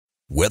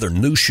Whether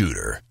new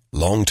shooter,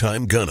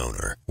 longtime gun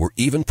owner, or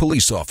even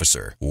police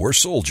officer or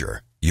soldier,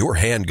 your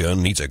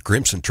handgun needs a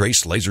Crimson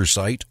Trace laser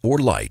sight or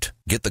light.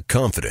 Get the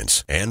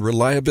confidence and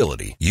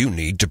reliability you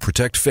need to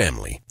protect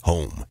family,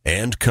 home,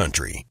 and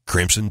country.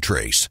 Crimson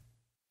Trace.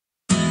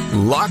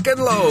 Lock and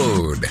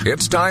load.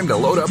 It's time to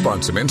load up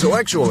on some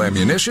intellectual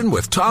ammunition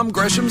with Tom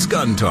Gresham's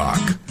Gun Talk.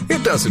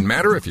 It doesn't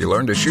matter if you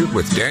learn to shoot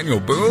with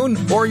Daniel Boone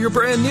or you're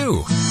brand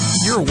new.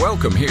 You're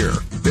welcome here.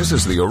 This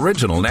is the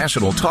original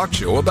national talk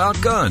show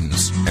about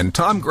guns, and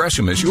Tom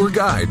Gresham is your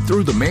guide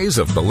through the maze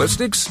of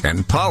ballistics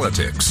and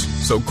politics.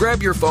 So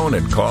grab your phone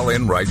and call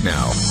in right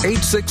now,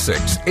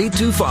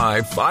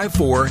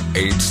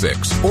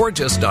 866-825-5486, or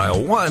just dial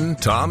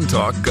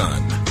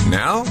 1-TOM-TALK-GUN.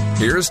 Now,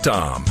 here's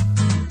Tom.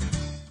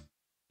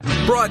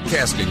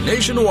 Broadcasting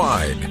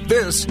nationwide,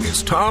 this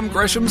is Tom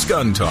Gresham's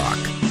Gun Talk.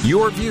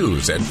 Your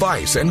views,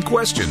 advice, and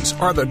questions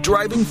are the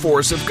driving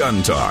force of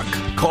gun talk.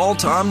 Call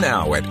Tom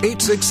now at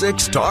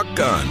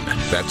 866-TALK-GUN.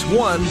 That's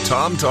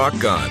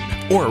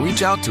 1-TOM-TALK-GUN. Or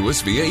reach out to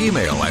us via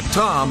email at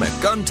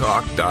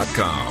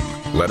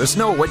tom@guntalk.com. Let us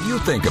know what you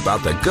think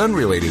about the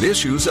gun-related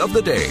issues of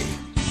the day.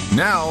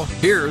 Now,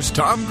 here's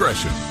Tom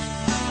Gresham.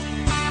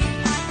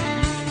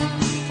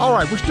 All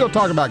right, we're still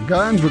talking about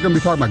guns. We're going to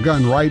be talking about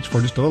gun rights for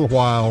just a little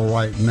while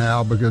right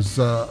now because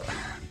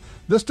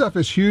this stuff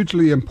is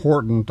hugely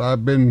important.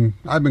 I've been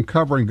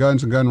covering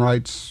guns and gun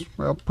rights,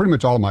 well, pretty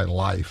much all of my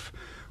life.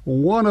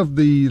 One of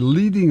the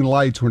leading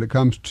lights when it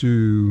comes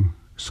to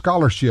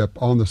scholarship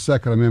on the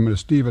Second Amendment is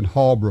Stephen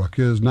Holbrook.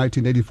 His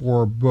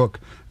 1984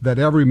 book, That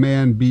Every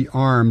Man Be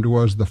Armed,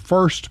 was the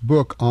first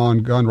book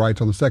on gun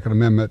rights on the Second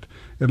Amendment,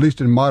 at least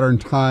in modern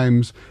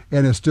times,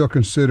 and is still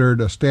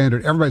considered a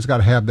standard. Everybody's got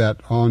to have that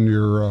on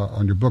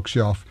your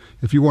bookshelf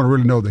if you want to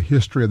really know the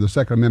history of the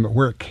Second Amendment,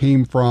 where it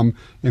came from,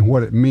 and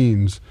what it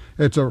means.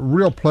 It's a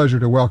real pleasure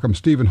to welcome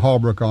Stephen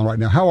Holbrook on right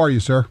now. How are you,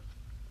 sir?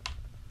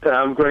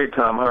 I'm great,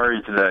 Tom. How are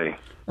you today?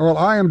 Well,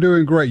 I am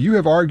doing great. You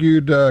have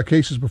argued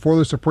cases before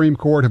the Supreme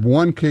Court, have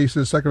won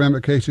cases, Second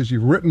Amendment cases.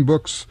 You've written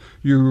books.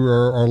 You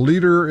are a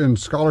leader in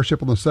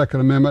scholarship on the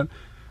Second Amendment.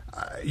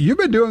 You've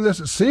been doing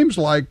this, it seems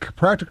like,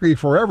 practically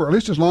forever, at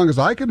least as long as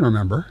I can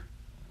remember.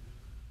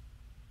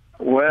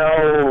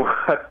 Well,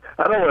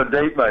 I don't want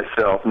to date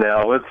myself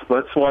now. Let's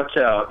watch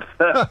out.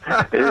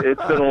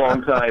 It's been a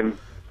long time.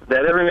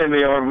 That Every Man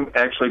Be Armed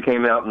actually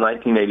came out in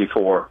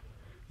 1984.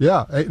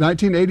 Yeah,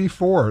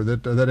 1984,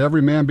 that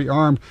Every Man Be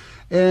Armed.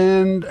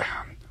 And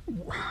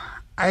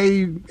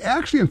I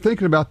actually am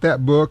thinking about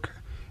that book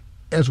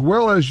as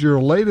well as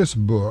your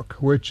latest book,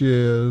 which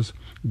is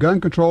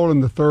Gun Control in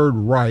the Third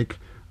Reich,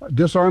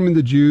 Disarming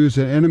the Jews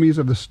and Enemies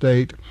of the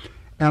State.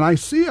 And I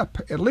see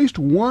at least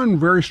one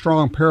very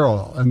strong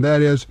parallel, and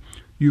that is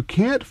you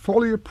can't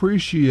fully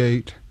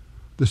appreciate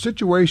the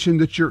situation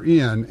that you're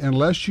in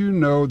unless you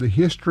know the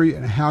history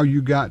and how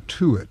you got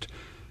to it.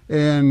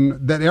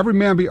 And That Every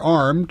Man Be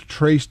Armed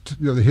traced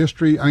the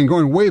history, I mean,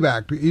 going way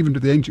back, even to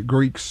the ancient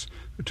Greeks,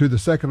 to the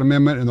Second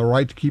Amendment and the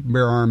right to keep and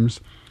bear arms.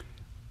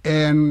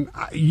 And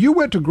you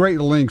went to great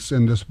lengths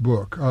in this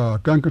book,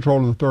 Gun Control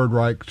in the Third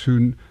Reich,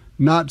 to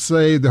not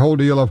say the whole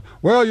deal of,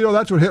 well,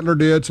 that's what Hitler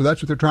did, so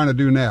that's what they're trying to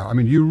do now. I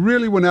mean, you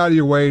really went out of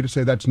your way to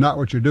say that's not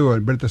what you're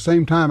doing. But at the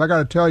same time, I got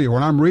to tell you,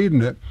 when I'm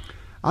reading it,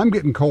 I'm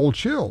getting cold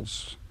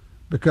chills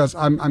because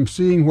I'm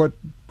seeing what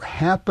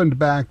happened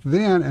back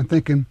then and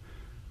thinking,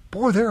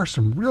 boy, there are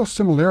some real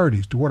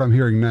similarities to what I'm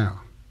hearing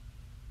now.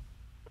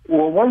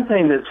 Well, one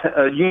thing that's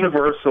a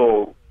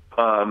universal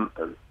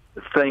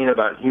thing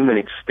about human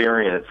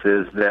experience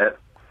is that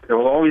there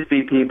will always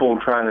be people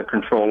trying to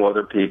control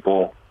other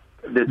people.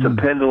 It's a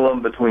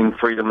pendulum between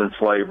freedom and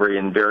slavery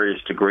in various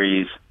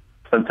degrees.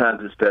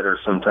 Sometimes it's better,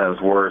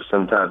 sometimes worse,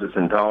 sometimes it's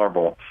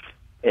intolerable.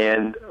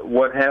 And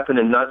what happened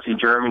in Nazi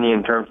Germany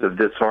in terms of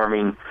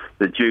disarming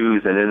the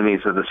Jews and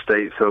enemies of the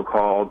state,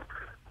 so-called,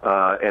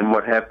 and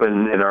what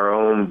happened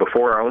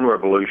before our own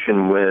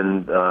revolution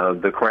when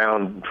the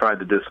Crown tried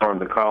to disarm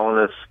the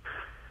colonists,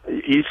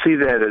 you see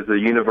that as a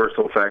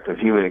universal fact of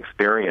human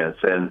experience.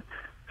 And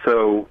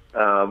so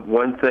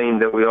one thing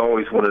that we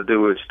always want to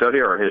do is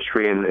study our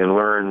history and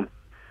learn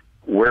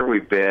where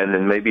we've been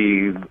and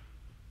maybe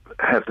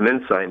have some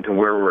insight into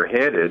where we're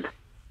headed.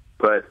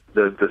 But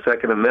the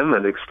Second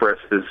Amendment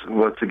expresses,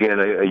 once again,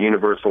 a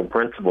universal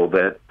principle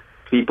that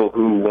people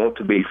who want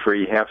to be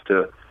free have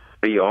to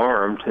be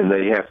armed, and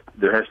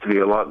there has to be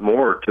a lot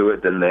more to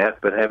it than that.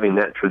 But having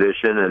that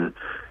tradition and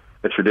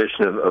a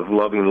tradition of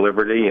loving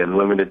liberty and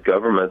limited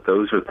government,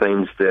 those are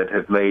things that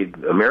have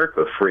made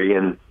America free.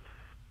 And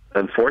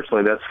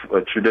unfortunately, that's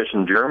a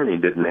tradition Germany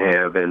didn't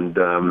have. And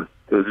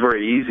it was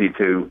very easy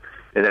to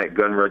enact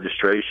gun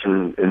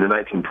registration in the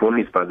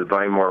 1920s by the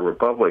Weimar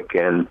Republic.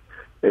 And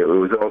it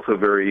was also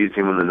very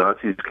easy when the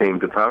Nazis came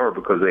to power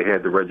because they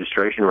had the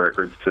registration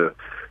records to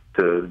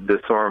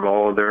disarm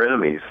all of their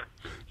enemies.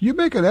 You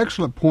make an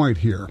excellent point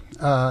here,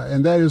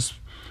 and that is,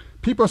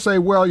 people say,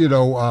 well,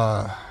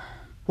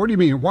 what What do you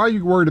mean? Why are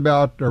you worried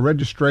about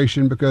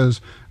registration?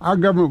 Because our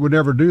government would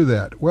never do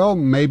that. Well,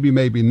 maybe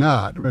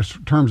not, in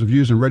terms of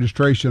using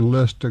registration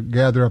lists to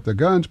gather up the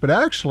guns. But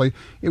actually,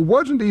 it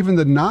wasn't even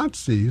the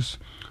Nazis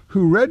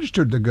who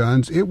registered the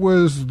guns. It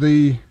was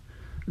the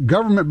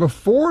government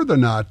before the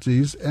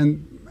Nazis,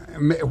 and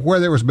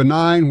whether it was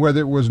benign, whether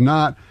it was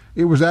not,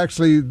 it was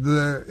actually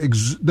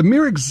the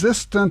mere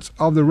existence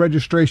of the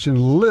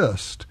registration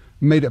list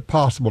made it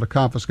possible to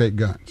confiscate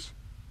guns.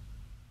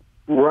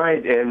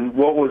 Right, and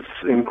what was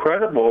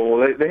incredible,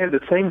 they had the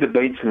same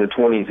debates in the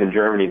 20s in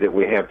Germany that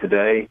we have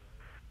today.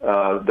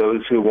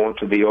 Those who want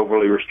to be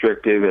overly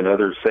restrictive and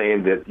others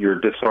saying that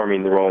you're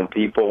disarming the wrong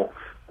people,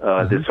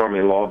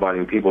 disarming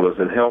law-abiding people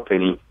doesn't help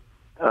any.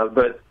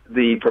 But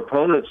the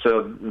proponents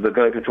of the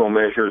gun control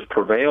measures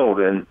prevailed,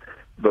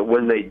 but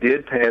when they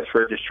did pass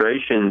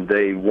registration,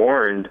 they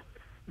warned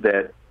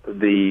that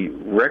the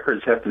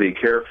records have to be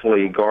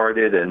carefully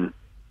guarded and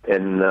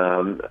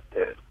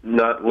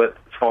not let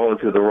fall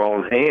into the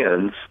wrong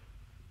hands,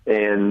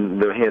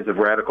 and the hands of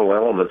radical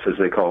elements, as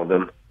they called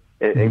them.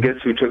 And guess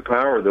who took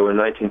power, though, in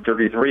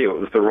 1933? It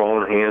was the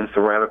wrong hands,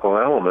 the radical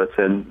elements,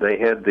 and they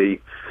had the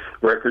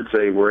records.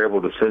 They were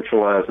able to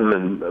centralize them,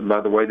 and by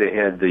the way, they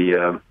had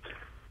the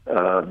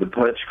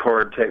punch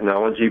card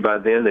technology by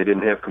then. They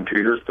didn't have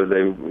computers, but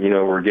they,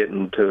 were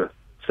getting to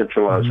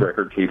centralized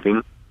record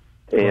keeping.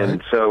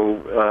 And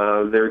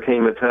so there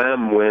came a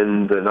time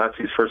when the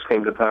Nazis first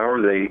came to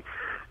power. They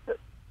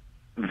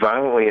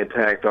violently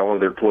attacked all of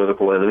their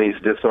political enemies,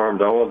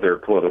 disarmed all of their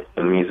political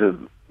enemies.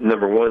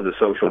 Number one, the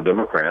Social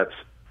Democrats,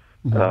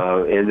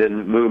 and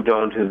then moved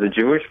on to the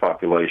Jewish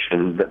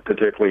population,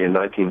 particularly in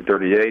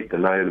 1938, the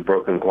Night of the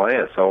Broken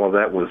Glass. All of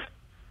that was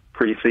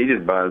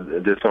preceded by the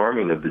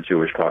disarming of the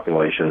Jewish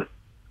population.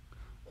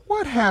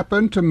 What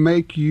happened to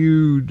make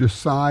you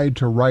decide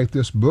to write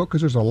this book?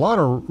 Because there's a lot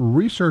of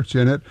research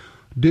in it.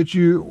 Did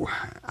you,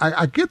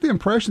 I get the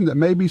impression that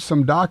maybe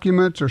some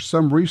documents or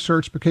some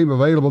research became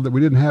available that we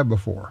didn't have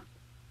before.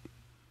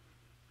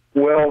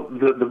 Well,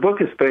 the book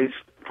is based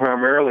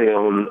primarily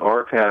on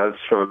archives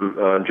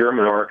from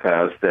German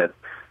archives that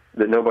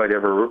nobody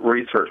ever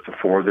researched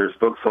before. There's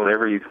books on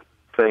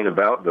everything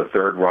about the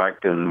Third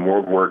Reich and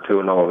World War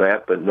II and all of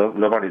that, but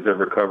nobody's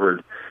ever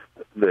covered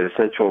the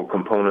essential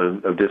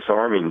component of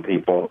disarming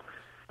people.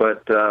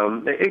 But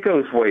it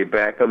goes way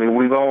back. I mean,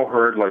 we've all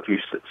heard, like you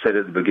said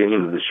at the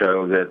beginning of the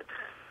show, that,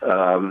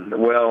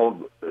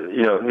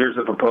 here's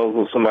a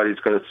proposal. Somebody's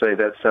going to say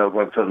that sounds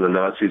like something the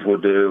Nazis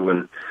would do,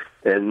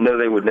 and no,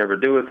 they would never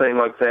do a thing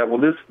like that. Well,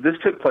 this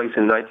took place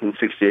in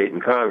 1968 in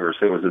Congress.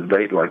 There was a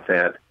debate like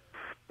that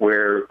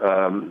where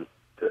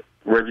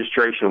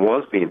registration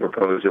was being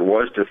proposed. It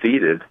was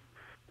defeated,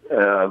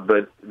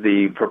 but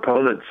the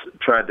proponents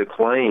tried to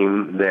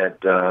claim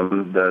that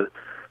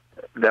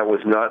that was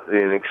not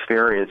an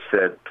experience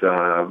that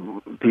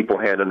people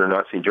had under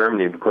Nazi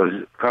Germany, because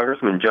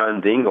Congressman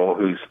John Dingell,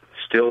 who's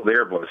still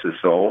there, bless his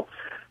soul,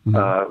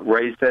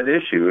 raised that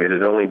issue. It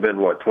had only been,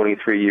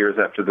 23 years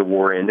after the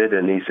war ended,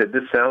 and he said,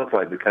 this sounds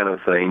like the kind of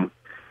thing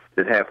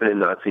that happened in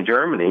Nazi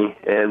Germany.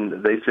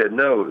 And they said,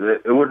 no,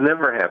 it would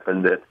never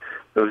happen, that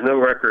there was no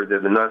record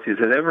that the Nazis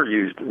had ever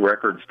used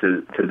records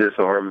to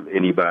disarm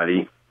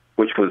anybody,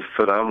 which was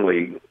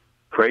phenomenally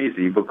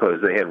crazy because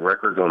they had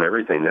records on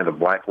everything. They had a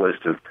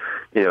blacklist of,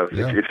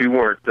 if you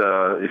weren't,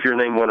 if your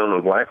name went on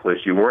the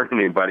blacklist, you weren't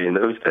anybody in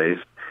those days.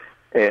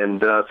 And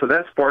so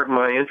that sparked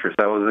my interest.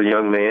 I was a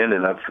young man,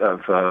 and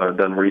I've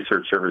done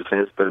research ever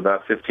since. But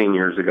about 15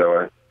 years ago,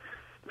 I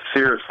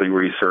seriously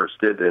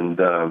researched it and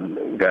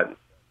got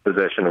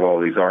possession of all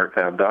these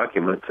archived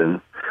documents, and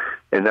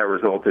that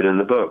resulted in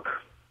the book.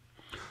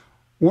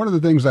 One of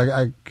the things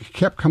I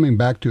kept coming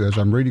back to as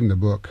I'm reading the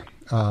book,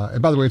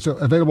 and by the way, it's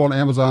available on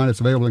Amazon, it's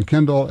available in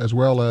Kindle as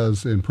well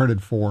as in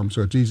printed form,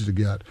 so it's easy to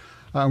get.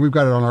 We've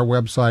got it on our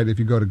website. If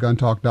you go to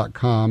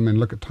guntalk.com and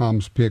look at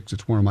Tom's picks,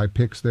 it's one of my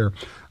picks there.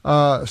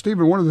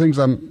 Stephen, one of the things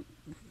I'm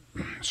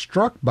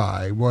struck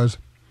by was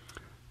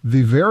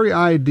the very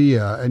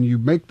idea, and you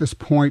make this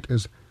point,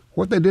 is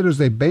what they did is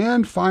they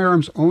banned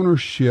firearms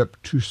ownership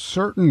to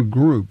certain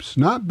groups,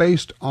 not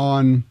based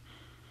on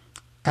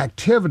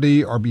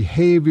activity or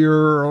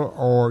behavior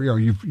or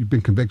you've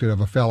been convicted of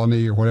a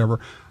felony or whatever,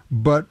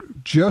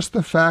 but just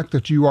the fact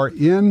that you are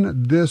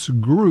in this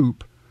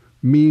group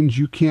means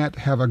you can't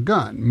have a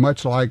gun,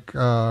 much like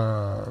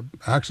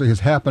actually has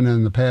happened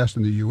in the past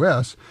in the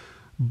U.S.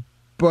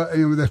 But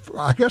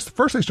I guess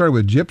first they started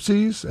with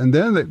gypsies, and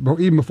then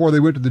even before they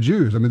went to the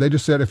Jews. I mean, they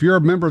just said, if you're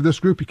a member of this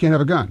group, you can't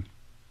have a gun.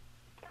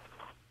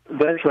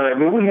 That's right. I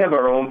mean, we have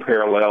our own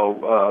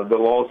parallel, the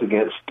laws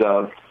against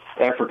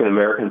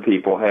African-American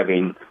people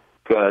having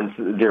guns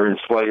during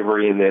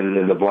slavery and then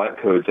in the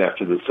black codes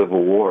after the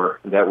Civil War.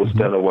 That was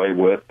done away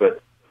with,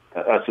 but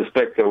I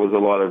suspect there was a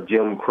lot of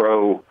Jim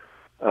Crow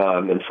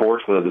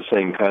enforcement of the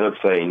same kind of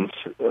things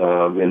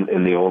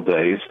in the old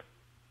days.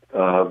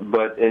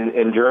 But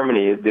in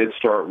Germany, it did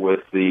start with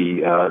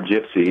the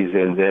gypsies,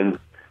 and then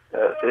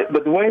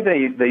but the way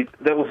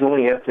that was the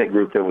only ethnic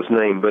group that was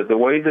named, but the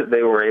way that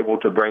they were able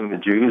to bring the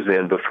Jews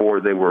in before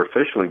they were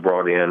officially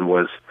brought in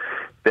was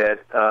that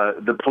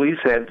the police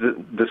had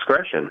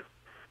discretion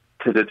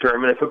to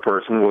determine if a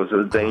person was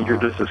a danger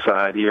to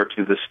society or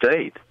to the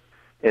state.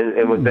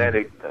 And with that,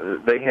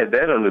 they had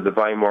that under the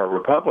Weimar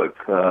Republic,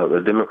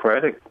 a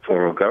democratic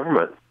form of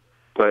government.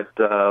 But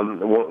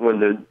when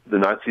the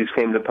Nazis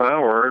came to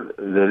power,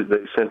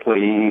 they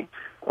simply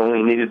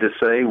only needed to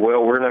say,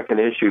 well, we're not going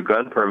to issue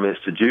gun permits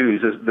to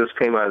Jews. This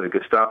came out of the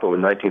Gestapo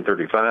in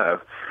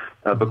 1935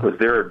 because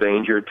they're a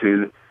danger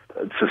to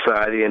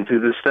society and to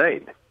the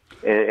state.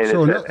 And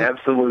so it's that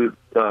absolute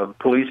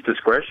police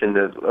discretion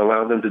that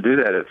allowed them to do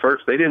that. At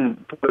first, they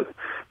didn't put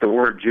the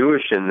word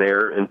Jewish in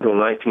there until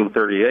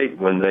 1938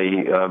 when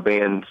they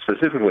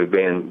specifically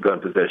banned gun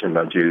possession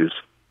by Jews.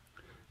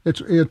 It's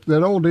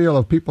that old deal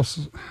of people,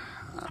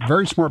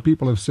 very smart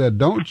people have said,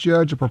 don't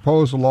judge a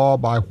proposed law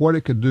by what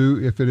it could do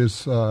if it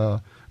is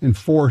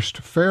enforced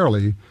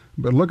fairly,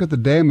 but look at the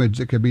damage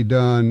that could be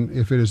done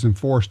if it is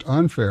enforced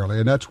unfairly.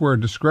 And that's where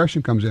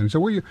discretion comes in. So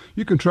well,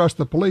 you can trust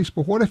the police,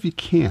 but what if you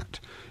can't?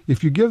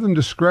 If you give them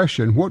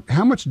discretion,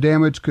 how much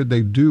damage could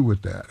they do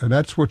with that? And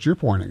that's what you're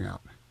pointing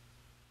out.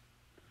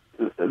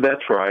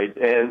 That's right.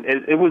 And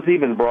it was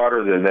even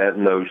broader than that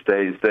in those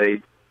days.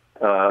 The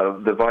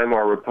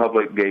Weimar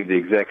Republic gave the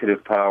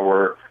executive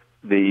power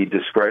the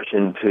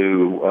discretion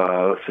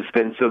to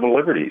suspend civil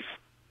liberties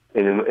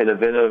in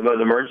event of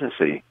an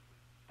emergency.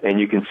 And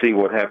you can see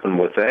what happened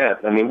with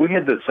that. I mean, we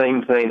had the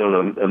same thing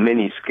on a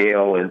mini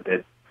scale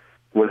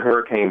when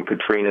Hurricane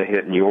Katrina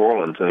hit New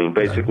Orleans. I mean,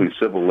 basically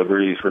civil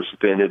liberties were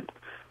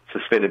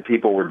suspended,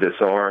 people were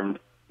disarmed.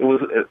 It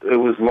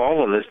was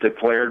lawlessness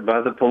declared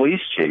by the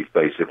police chief,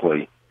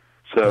 basically.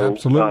 So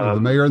absolutely,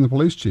 the mayor and the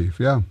police chief,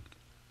 yeah.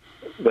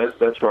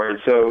 That's right.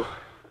 So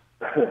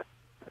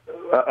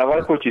I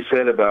like what you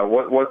said about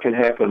what can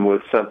happen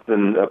with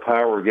a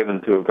power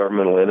given to a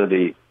governmental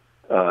entity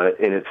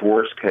in its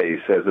worst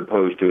case as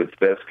opposed to its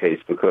best case,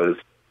 because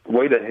the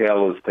way that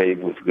hell is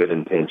paved with good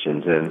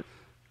intentions. And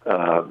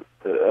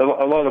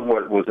a lot of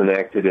what was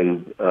enacted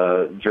in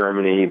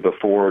Germany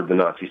before the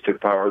Nazis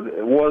took power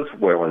was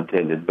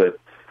well-intended, but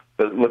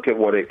look at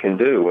what it can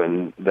do,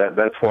 and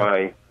that's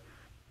why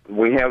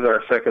we have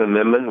our Second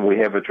Amendment. We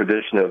have a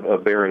tradition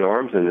of bearing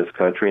arms in this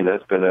country, and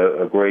that's been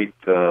a great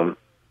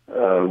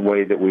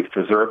way that we've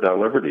preserved our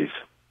liberties.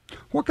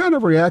 What kind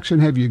of reaction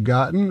have you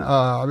gotten?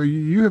 I mean,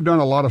 you have done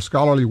a lot of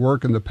scholarly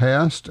work in the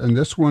past, and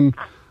this one,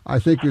 I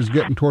think, is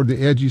getting toward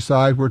the edgy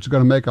side where it's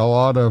going to make a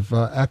lot of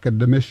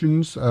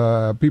academicians,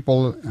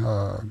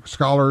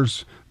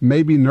 scholars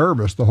may be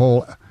nervous, the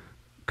whole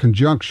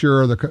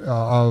conjuncture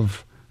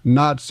of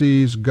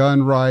Nazis,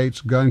 gun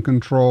rights, gun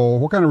control.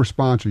 What kind of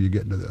response are you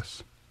getting to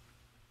this?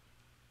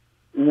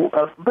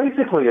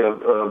 Basically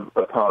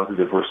a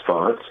positive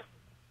response.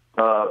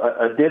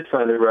 I did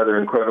find it rather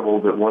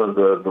incredible that one of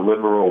the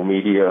liberal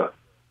media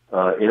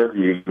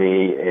interviewed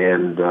me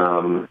and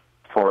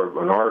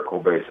for an article,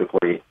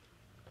 basically.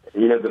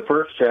 You know, the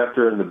first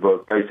chapter in the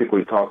book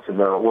basically talks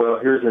about, well,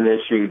 here's an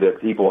issue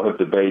that people have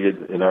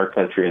debated in our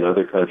country and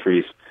other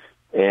countries,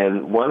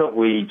 and why don't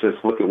we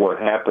just look at what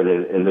happened?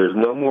 And there's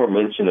no more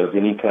mention of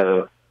any kind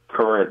of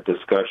current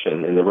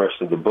discussion in the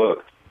rest of the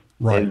book.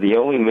 Right. And the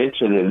only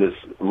mention in this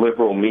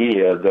liberal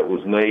media that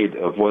was made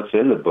of what's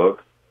in the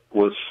book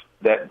was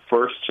that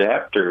first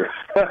chapter.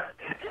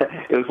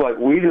 It was like,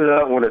 we do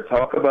not want to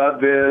talk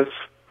about this.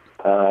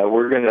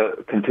 We're going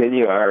to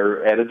continue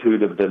our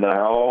attitude of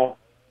denial.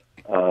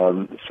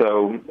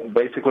 So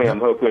basically, I'm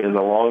hoping in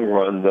the long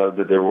run, though,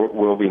 that there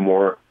will be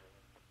more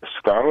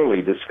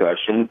scholarly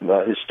discussion.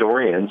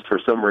 Historians, for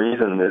some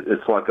reason,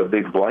 it's like a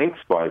big blank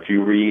spot. If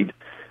you read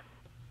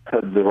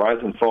The Rise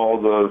and Fall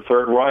of the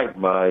Third Reich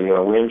by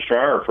William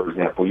Shirer, for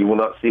example, you will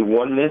not see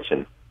one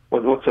mention.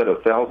 What's that, a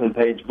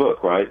 1,000-page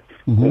book, right?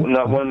 Mm-hmm.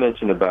 Not one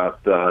mention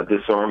about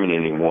disarming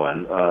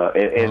anyone.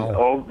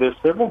 There's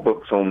several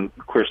books on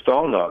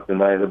Kristallnacht, the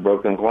Night of the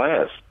Broken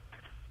Glass.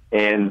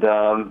 And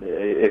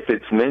if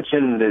it's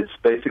mentioned, it's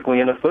basically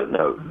in a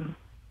footnote.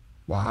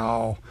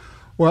 Wow.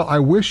 Well, I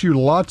wish you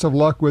lots of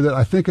luck with it.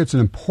 I think it's an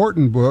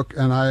important book,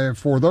 and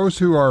for those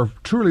who are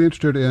truly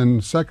interested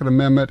in Second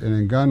Amendment and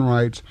in gun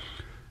rights,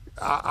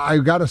 I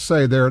got to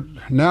say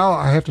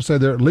I have to say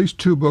there are at least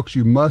two books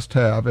you must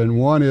have, and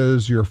one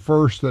is your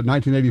first, that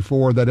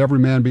 1984, That Every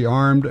Man Be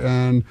Armed,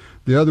 and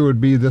the other would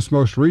be this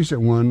most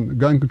recent one,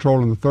 Gun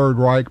Control in the Third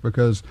Reich,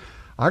 because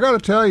I got to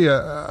tell you,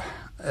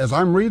 as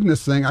I'm reading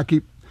this thing,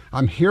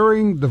 I'm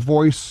hearing the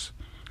voice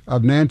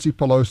of Nancy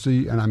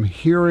Pelosi, and I'm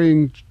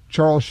hearing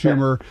Charles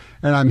Schumer,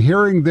 and I'm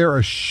hearing their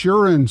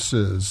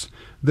assurances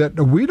that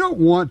we don't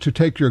want to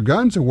take your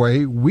guns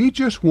away, we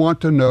just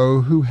want to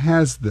know who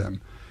has them.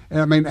 And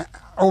I mean,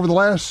 over the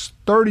last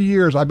 30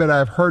 years, I bet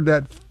I've heard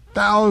that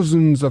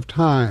thousands of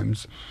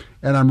times,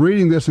 and I'm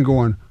reading this and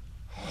going,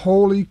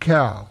 holy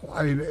cow.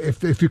 I mean,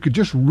 if you could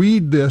just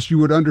read this, you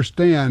would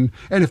understand,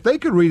 and if they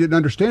could read it and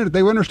understand it,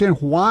 they would understand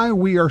why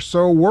we are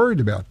so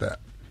worried about that.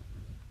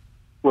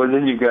 Well,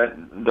 then you've got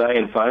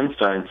Dianne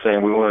Feinstein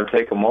saying we want to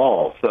take them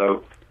all.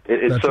 So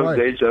It's That's so right.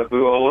 deja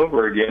vu all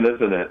over again,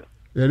 isn't it?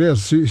 It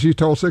is. She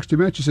told 60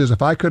 Minutes, she says,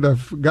 if I could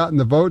have gotten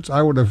the votes,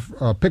 I would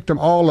have picked them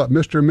all up,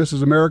 Mr. and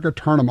Mrs. America,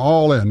 turn them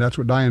all in. That's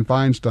what Dianne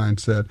Feinstein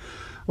said.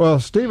 Well,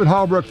 Stephen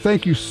Hallbrook,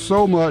 thank you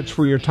so much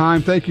for your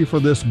time. Thank you for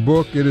this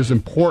book. It is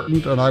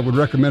important, and I would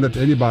recommend it to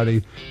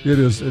anybody.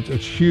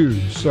 It's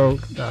huge. So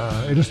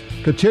just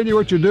continue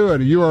what you're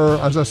doing. You are,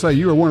 as I say,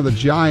 you are one of the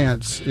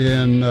giants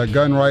in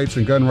gun rights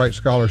and gun rights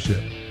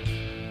scholarship.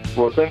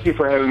 Well, thank you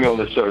for having me on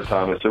the show,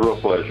 Tom. It's a real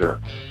pleasure.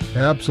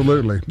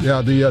 Absolutely.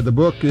 Yeah, the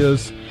book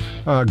is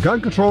Gun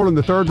Control in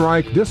the Third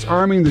Reich,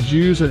 Disarming the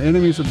Jews and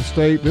Enemies of the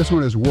State. This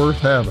one is worth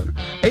having.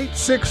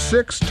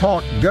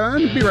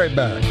 866-TALK-GUN. Be right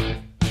back.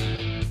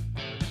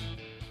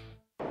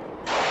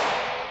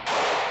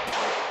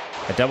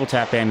 At Double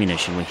Tap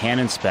Ammunition, we hand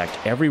inspect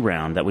every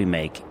round that we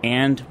make,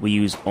 and we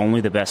use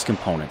only the best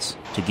components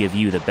to give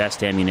you the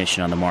best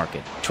ammunition on the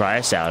market. Try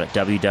us out at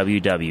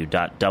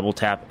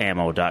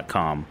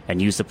www.doubletapammo.com and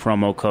use the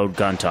promo code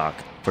GUNTALK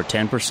for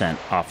 10%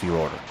 off your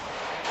order.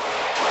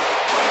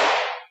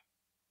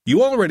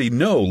 You already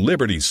know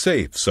Liberty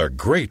safes are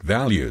great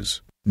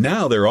values.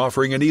 Now they're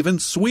offering an even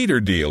sweeter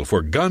deal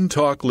for Gun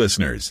Talk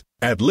listeners.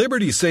 At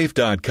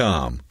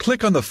libertysafe.com,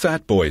 click on the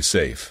Fat Boy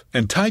safe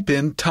and type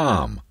in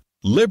Tom.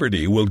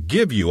 Liberty will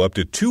give you up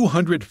to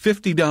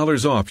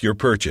 $250 off your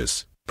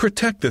purchase.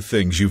 Protect the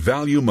things you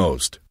value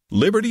most.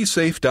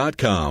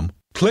 libertysafe.com,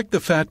 click the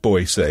Fat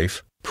Boy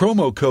safe,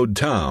 promo code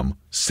TOM,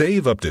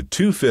 save up to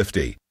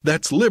 $250.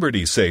 That's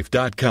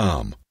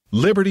libertysafe.com.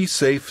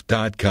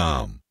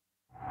 libertysafe.com.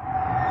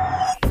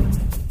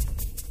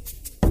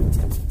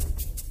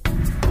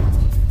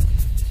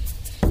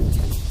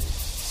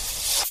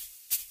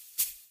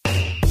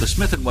 The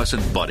Smith &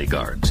 Wesson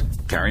Bodyguards.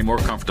 Carry more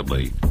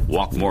comfortably,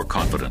 walk more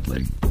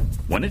confidently.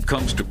 When it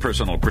comes to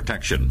personal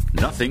protection,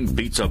 nothing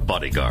beats a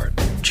Bodyguard.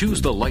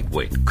 Choose the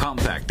lightweight,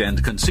 compact,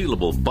 and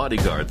concealable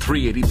Bodyguard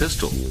 380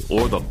 pistol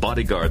or the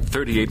Bodyguard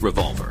 38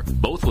 revolver,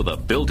 both with a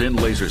built-in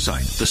laser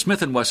sight. The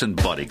Smith & Wesson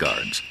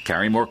Bodyguards.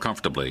 Carry more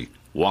comfortably,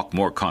 walk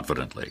more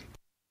confidently.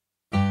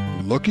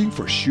 Looking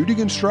for shooting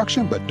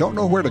instruction but don't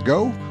know where to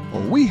go?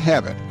 Well, we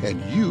have it,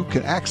 and you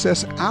can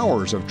access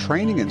hours of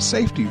training and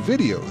safety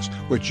videos,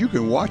 which you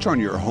can watch on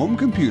your home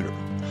computer.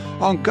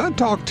 On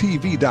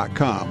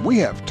GunTalkTV.com, we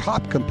have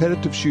top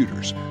competitive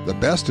shooters, the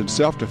best in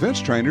self-defense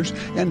trainers,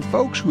 and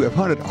folks who have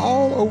hunted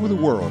all over the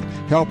world,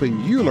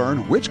 helping you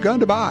learn which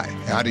gun to buy,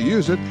 how to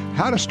use it,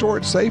 how to store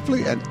it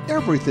safely, and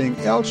everything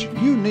else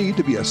you need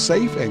to be a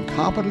safe and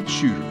competent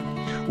shooter.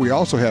 We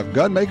also have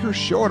gun makers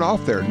showing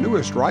off their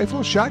newest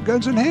rifles,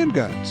 shotguns, and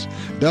handguns.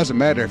 Doesn't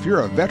matter if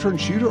you're a veteran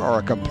shooter or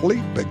a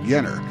complete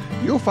beginner,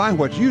 you'll find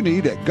what you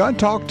need at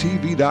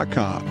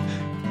GunTalkTV.com.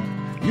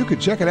 You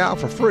can check it out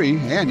for free,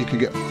 and you can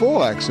get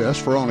full access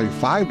for only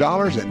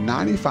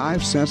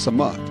 $5.95 a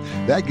month.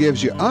 That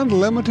gives you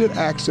unlimited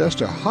access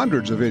to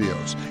hundreds of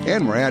videos,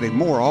 and we're adding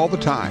more all the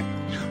time.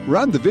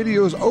 Run the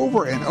videos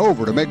over and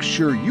over to make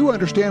sure you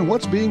understand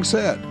what's being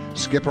said.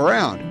 Skip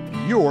around.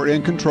 You're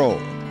in control.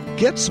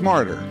 Get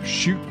smarter.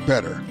 Shoot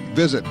better.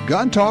 Visit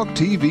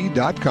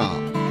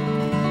GunTalkTV.com.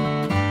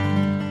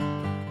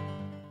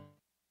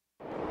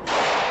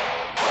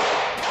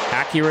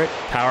 Accurate,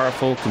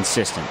 powerful,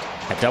 consistent.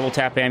 At Double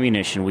Tap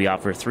Ammunition, we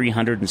offer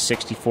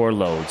 364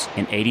 loads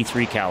in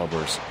 83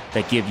 calibers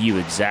that give you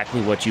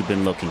exactly what you've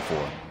been looking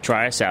for.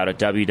 Try us out at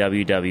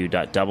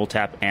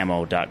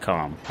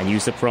www.doubletapammo.com and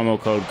use the promo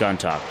code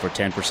GUNTALK for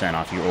 10%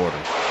 off your order.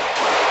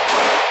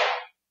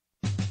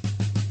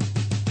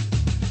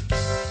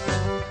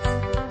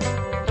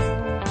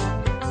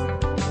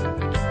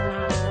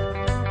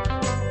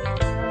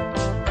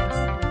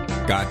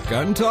 Got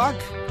gun talk?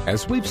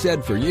 As we've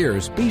said for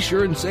years, be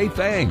sure and say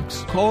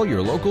thanks. Call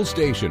your local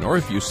station, or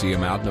if you see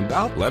them out and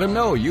about, let them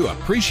know you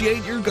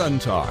appreciate your gun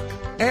talk.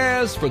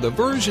 As for the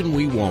version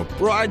we won't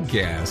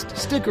broadcast,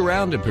 stick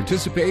around and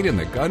participate in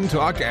the Gun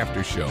Talk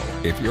After Show.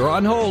 If you're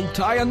on hold,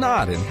 tie a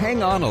knot and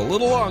hang on a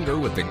little longer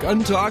with the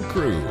Gun Talk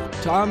crew.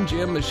 Tom,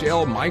 Jim,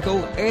 Michelle,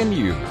 Michael, and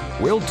you.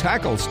 We'll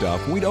tackle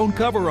stuff we don't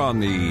cover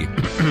on the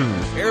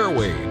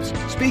airwaves.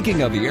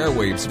 Speaking of the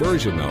airwaves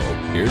version, though,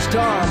 here's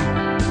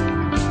Tom.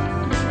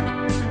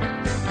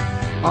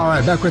 All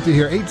right, back with you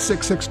here.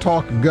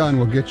 866-TALK-GUN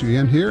will get you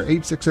in here.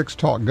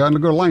 866-TALK-GUN.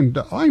 We'll go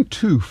to line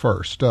 2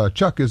 first.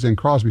 Chuck is in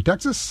Crosby,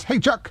 Texas. Hey,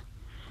 Chuck.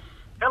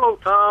 Hello,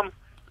 Tom.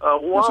 A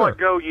while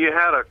ago, you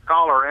had a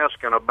caller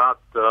asking about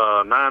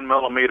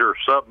 9mm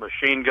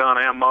submachine gun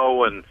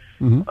ammo, and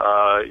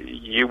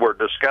you were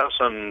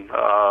discussing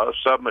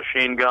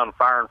submachine gun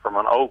firing from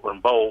an open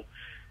bolt.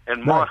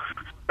 And man,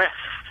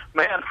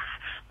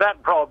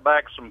 that brought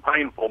back some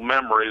painful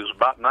memories.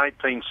 About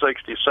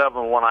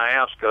 1967, when I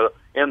asked a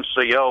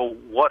NCO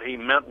what he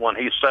meant when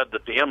he said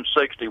that the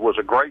M60 was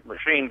a great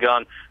machine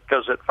gun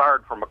because it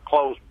fired from a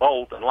closed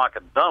bolt, and like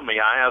a dummy,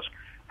 I asked,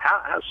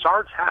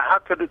 Sarge, how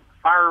could it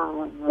fire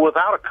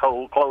without a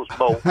closed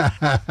bolt? Man,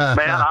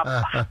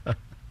 I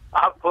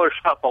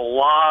pushed up a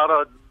lot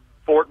of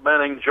Fort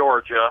Benning,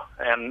 Georgia,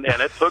 and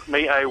it took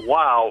me a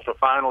while to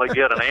finally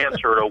get an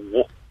answer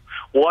to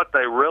what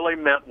they really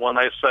meant when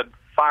they said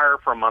fire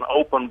from an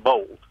open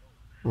bolt.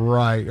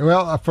 Right.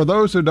 Well, for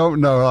those who don't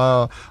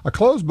know, a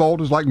closed bolt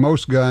is like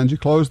most guns. You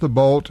close the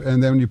bolt,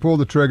 and then when you pull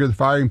the trigger, the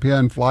firing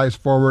pin flies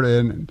forward,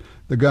 and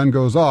the gun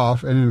goes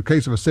off. And in the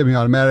case of a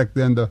semi-automatic,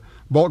 then the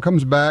bolt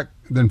comes back,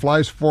 then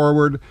flies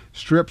forward,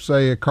 strips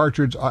a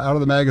cartridge out of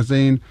the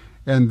magazine,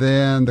 and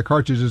then the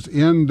cartridge is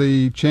in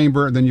the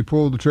chamber, and then you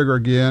pull the trigger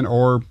again,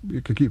 or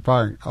you can keep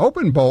firing.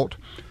 Open bolt,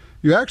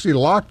 you actually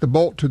lock the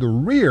bolt to the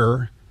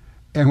rear,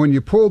 and when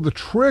you pull the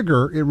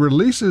trigger, it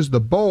releases the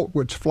bolt,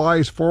 which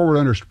flies forward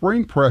under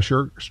spring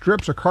pressure,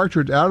 strips a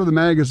cartridge out of the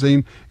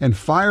magazine, and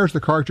fires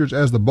the cartridge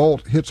as the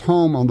bolt hits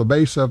home on the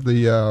base of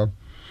the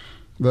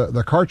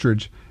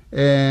cartridge.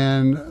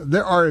 And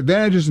there are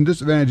advantages and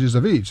disadvantages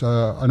of each.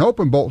 An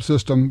open bolt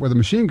system with a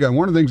machine gun,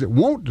 one of the things it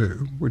won't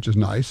do, which is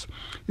nice,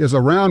 is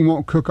a round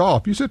won't cook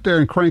off. You sit there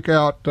and crank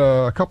out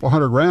a couple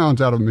hundred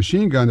rounds out of a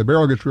machine gun, the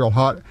barrel gets real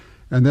hot,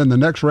 and then the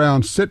next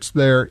round sits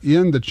there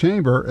in the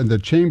chamber, and the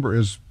chamber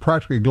is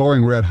practically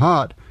glowing red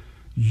hot.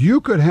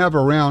 You could have a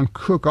round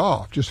cook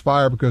off, just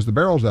fire because the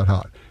barrel's that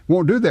hot.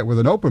 Won't do that with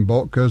an open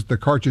bolt because the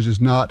cartridge is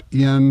not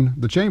in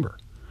the chamber.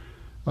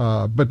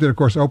 But then, of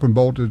course, open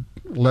bolt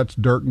lets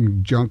dirt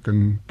and junk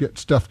and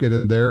get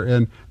in there,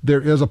 and there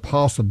is a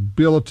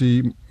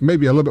possibility,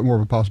 maybe a little bit more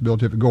of a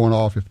possibility of it going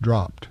off if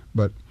dropped.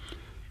 But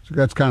so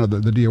that's kind of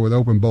the deal with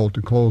open bolt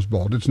and closed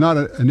bolt. It's not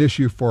an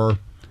issue for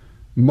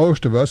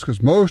most of us,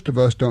 because most of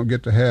us don't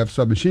get to have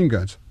submachine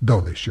guns, though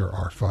they sure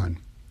are fun.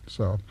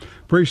 So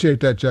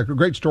appreciate that, Jack.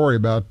 Great story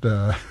about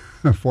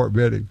Fort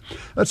Benning.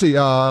 Let's see,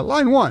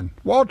 line one.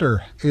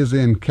 Walter is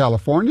in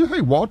California.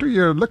 Hey, Walter,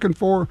 you're looking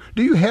for,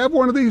 do you have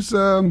one of these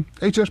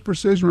HS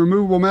Precision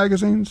removable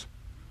magazines?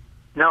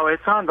 No,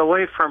 it's on the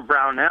way from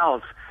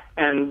Brownells,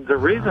 and the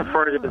reason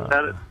for it is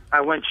that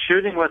I went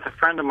shooting with a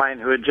friend of mine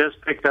who had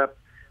just picked up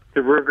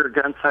the Ruger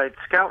Gunsight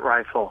Scout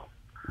rifle.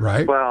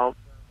 Right. Well,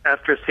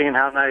 after seeing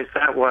how nice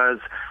that was,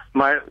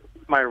 my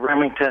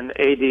Remington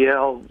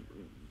ADL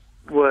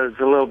was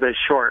a little bit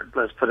short,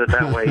 let's put it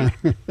that way.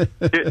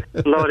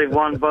 Loading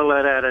one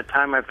bullet at a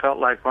time, I felt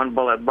like one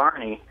bullet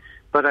Barney.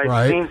 But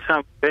I'd seen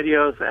some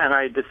videos, and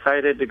I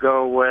decided to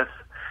go with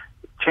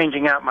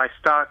changing out my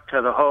stock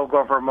to the Hogue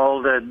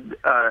over-molded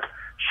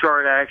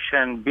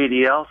short-action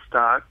BDL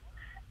stock,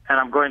 and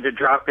I'm going to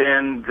drop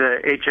in the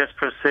HS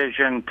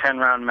Precision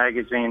 10-round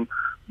magazine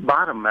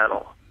bottom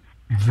metal.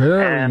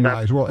 Very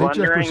nice. Well, HS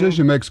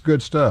Precision makes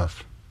good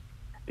stuff.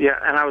 Yeah,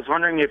 and I was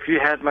wondering if you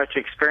had much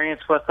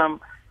experience with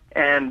them.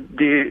 And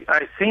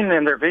I've seen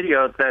in their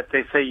videos that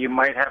they say you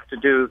might have to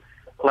do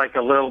like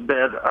a little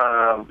bit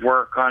of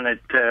work on it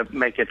to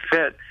make it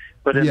fit.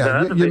 But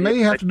you may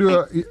have to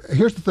do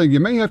here's the thing, you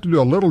may have to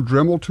do a little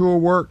Dremel tool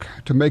work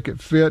to make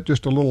it fit,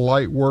 just a little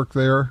light work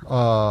there.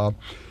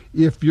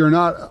 If you're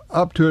not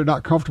up to it,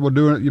 not comfortable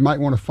doing it, you might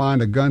want to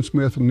find a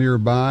gunsmith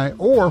nearby.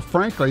 Or,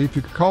 frankly, if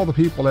you could call the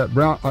people at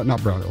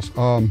Brownells.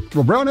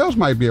 Well, Brownells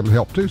might be able to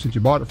help, too, since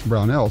you bought it from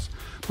Brownells.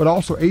 But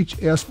also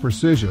HS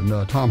Precision.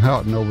 Tom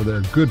Houghton over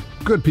there.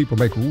 Good people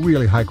make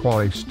really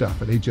high-quality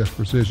stuff at HS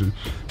Precision.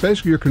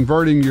 Basically, you're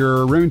converting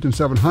your Remington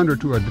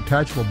 700 to a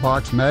detachable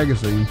box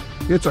magazine.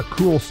 It's a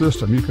cool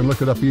system. You can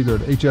look it up either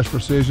at HS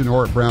Precision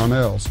or at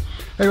Brownells.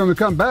 Hey, when we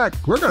come back,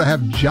 we're going to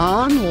have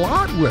John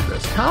Lott with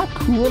us. How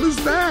cool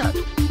is that?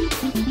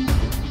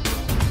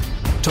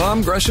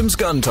 Tom Gresham's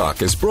Gun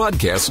Talk is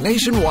broadcast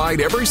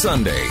nationwide every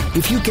Sunday.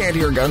 If you can't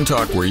hear Gun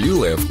Talk where you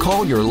live,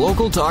 call your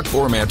local talk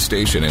format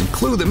station and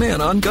clue them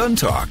in on Gun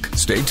Talk.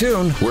 Stay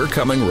tuned. We're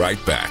coming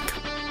right back.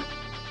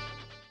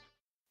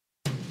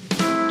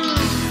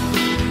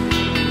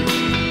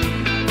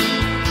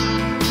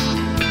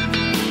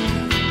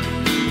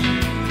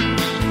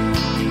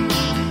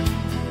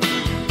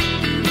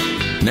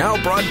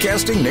 Now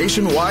broadcasting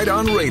nationwide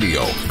on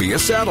radio, via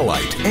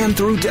satellite, and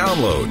through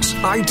downloads,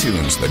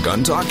 iTunes, the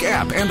Gun Talk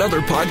app, and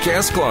other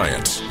podcast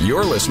clients.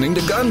 You're listening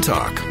to Gun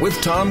Talk with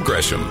Tom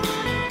Gresham.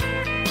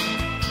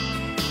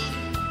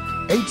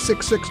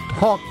 866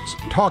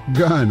 Talk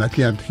Gun. I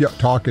can't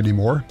talk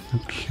anymore.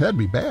 That'd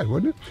be bad,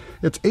 wouldn't it?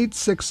 It's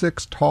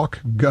 866 Talk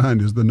Gun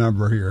is the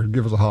number here.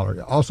 Give us a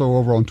holler. Also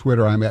over on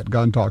Twitter, I'm at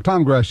Gun Talk.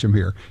 Tom Gresham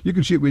here. You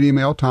can shoot me an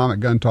email,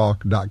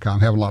 tom@guntalk.com.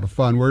 Having a lot of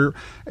fun. We're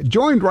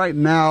joined right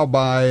now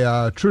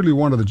by truly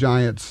one of the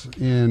giants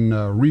in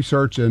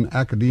research and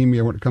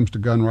academia when it comes to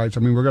gun rights.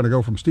 I mean, we're going to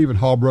go from Stephen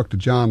Halbrook to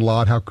John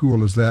Lott. How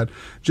cool is that?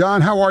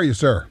 John, how are you,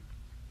 sir?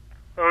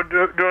 Oh,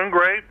 doing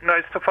great.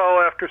 Nice to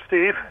follow after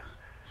Steve.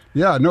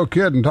 Yeah, no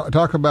kidding.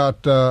 Talk about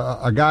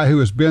a guy who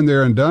has been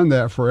there and done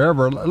that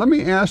forever. Let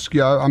me ask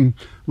you, I'm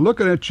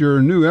looking at your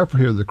new effort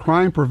here, the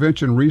Crime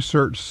Prevention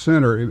Research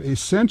Center.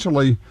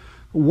 Essentially,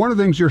 one of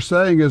the things you're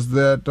saying is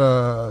that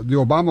the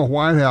Obama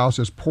White House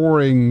is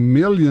pouring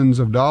millions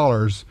of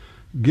dollars,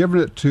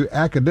 giving it to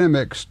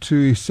academics to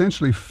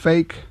essentially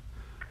fake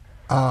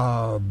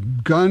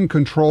gun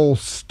control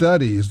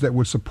studies that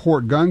would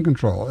support gun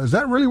control. Is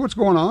that really what's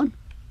going on?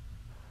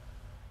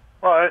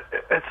 Well,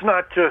 it's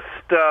not just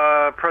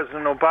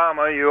President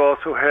Obama. You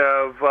also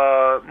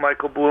have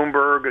Michael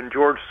Bloomberg and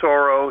George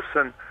Soros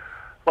and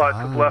lots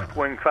of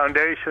left-wing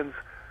foundations.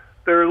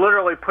 they're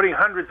literally putting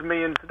hundreds of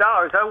millions of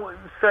dollars. I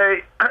wouldn't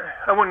say, I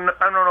don't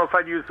know if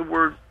I'd use the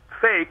word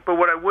fake, but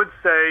what I would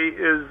say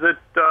is that,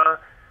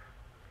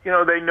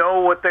 they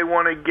know what they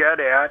want to get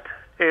at,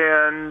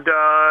 and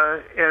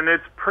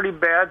it's pretty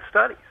bad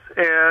studies.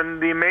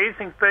 And the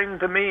amazing thing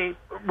to me,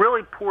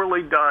 really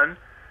poorly done,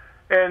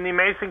 and the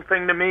amazing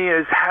thing to me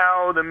is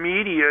how the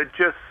media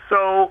just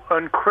so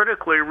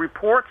uncritically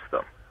reports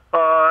them.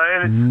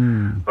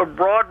 And it's a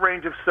broad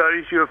range of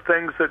studies. You have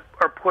things that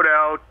are put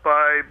out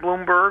by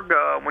Bloomberg.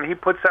 When he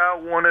puts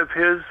out one of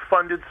his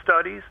funded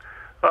studies,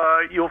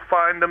 you'll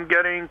find them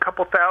getting a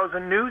couple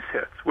thousand news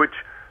hits, which,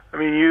 I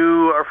mean,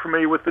 you are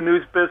familiar with the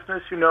news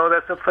business. You know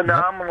that's a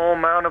phenomenal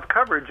amount of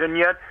coverage, and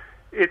yet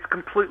it's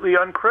completely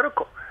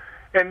uncritical.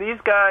 And these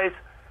guys,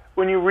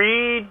 when you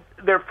read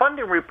their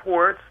funding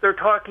reports, they're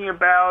talking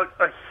about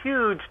a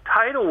huge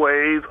tidal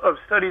wave of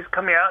studies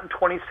coming out in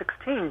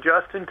 2016,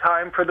 just in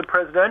time for the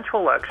presidential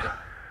election.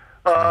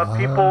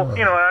 People,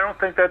 I don't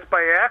think that's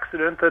by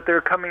accident that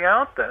they're coming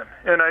out then.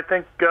 And I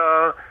think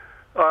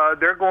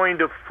they're going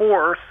to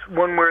force,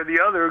 one way or the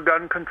other,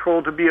 gun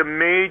control to be a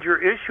major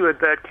issue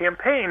at that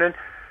campaign.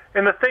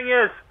 And the thing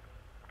is,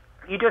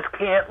 you just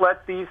can't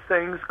let these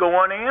things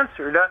go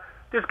unanswered.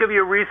 Just give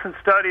you a recent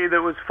study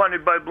that was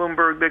funded by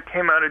Bloomberg that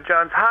came out of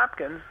Johns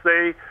Hopkins.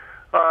 It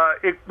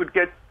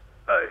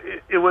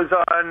was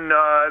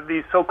on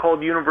these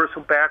so-called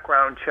universal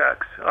background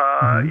checks,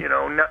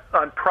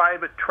 on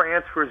private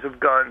transfers of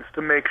guns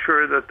to make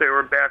sure that there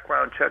were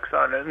background checks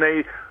on it. And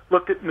they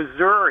looked at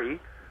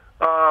Missouri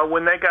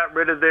when they got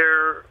rid of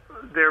their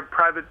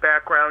private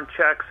background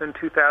checks in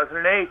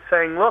 2008,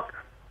 saying, look,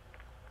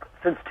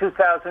 since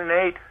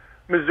 2008,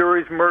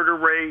 Missouri's murder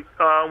rate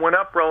went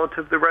up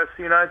relative to the rest of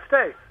the United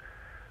States.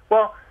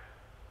 Well,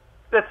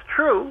 that's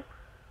true,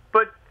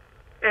 but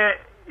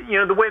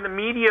the way the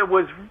media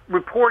was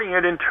reporting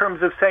it in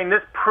terms of saying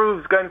this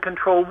proves gun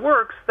control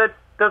works, that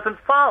doesn't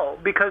follow,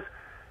 because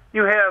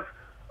you have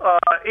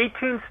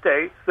 18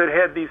 states that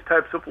had these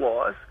types of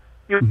laws.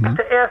 You have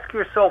to ask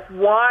yourself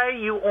why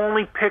you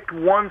only picked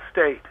one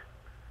state.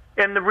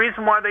 And the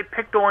reason why they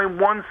picked only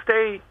one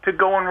state to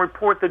go and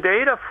report the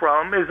data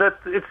from is that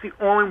it's the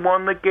only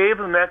one that gave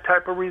them that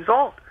type of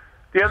result.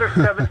 The other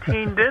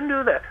 17 didn't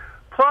do that.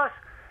 Plus,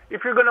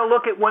 if you're going to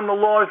look at when the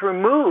law is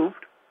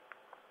removed,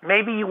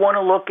 maybe you want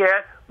to look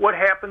at what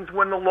happens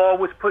when the law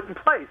was put in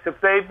place. If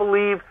they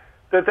believe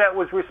that that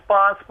was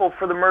responsible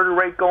for the murder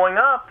rate going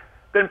up,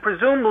 then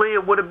presumably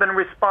it would have been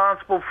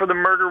responsible for the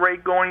murder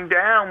rate going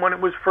down when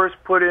it was first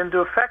put into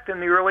effect in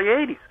the early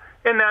 80s.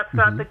 And that's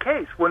not the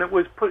case. When it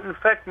was put in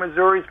effect,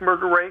 Missouri's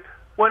murder rate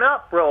went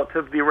up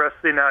relative to the rest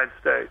of the United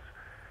States.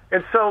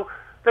 And so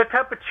that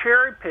type of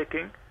cherry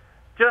picking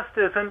just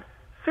isn't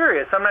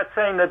serious. I'm not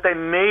saying that they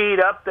made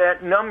up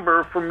that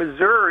number for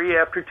Missouri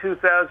after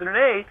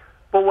 2008,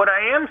 but what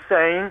I am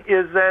saying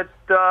is that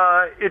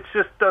it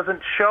just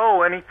doesn't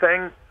show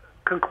anything,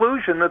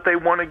 conclusion that they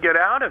want to get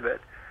out of it.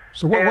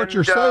 So what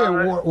you're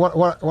saying,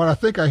 what I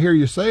think I hear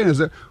you saying is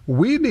that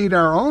we need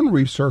our own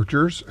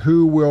researchers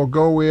who will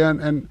go in,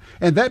 and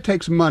that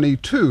takes money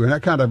too. And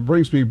that kind of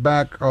brings me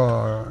back,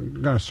 I'm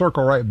going to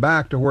circle right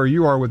back to where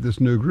you are with this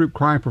new group,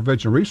 Crime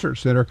Prevention Research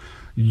Center.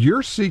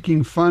 You're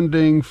seeking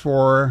funding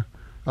for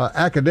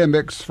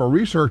academics, for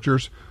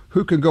researchers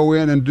who can go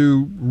in and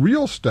do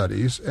real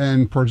studies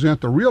and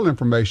present the real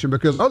information,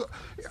 because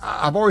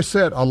I've always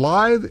said a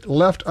lie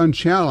left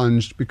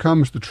unchallenged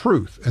becomes the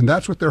truth, and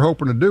that's what they're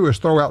hoping to do, is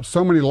throw out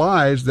so many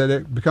lies that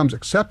it becomes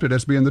accepted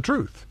as being the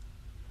truth.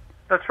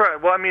 That's right.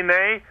 Well, I mean,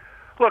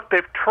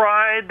 they've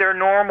tried their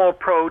normal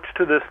approach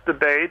to this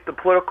debate, the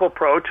political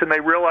approach, and they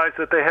realize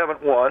that they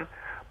haven't won,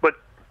 but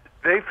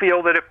they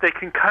feel that if they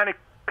can kind of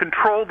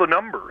control the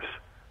numbers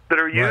that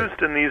are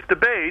used in these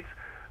debates,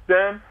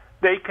 then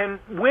they can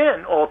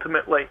win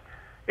ultimately.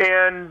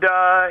 And,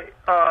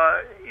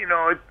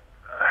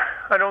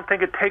 I don't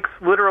think it takes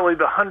literally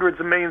the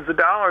hundreds of millions of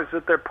dollars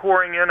that they're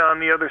pouring in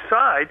on the other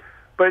side,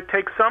 but it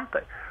takes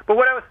something. But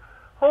what I was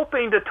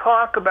hoping to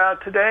talk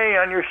about today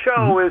on your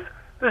show is,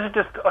 this is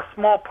just a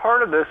small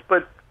part of this,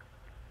 but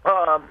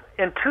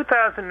in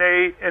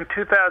 2008 and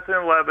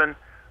 2011,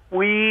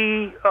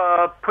 we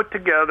put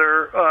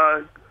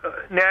together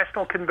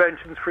national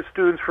conventions for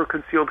students for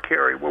concealed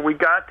carry, where we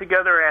got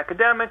together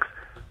academics,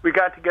 we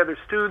got together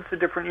students at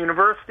different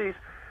universities,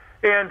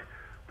 and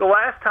the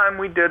last time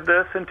we did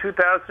this in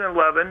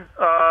 2011,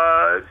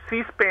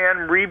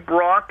 C-SPAN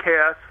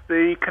rebroadcast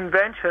the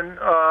convention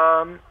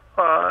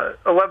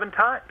 11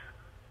 times.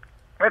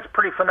 That's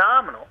pretty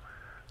phenomenal.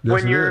 Yes,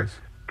 when you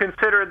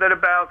consider that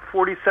about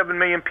 47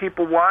 million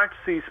people watch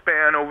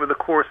C-SPAN over the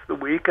course of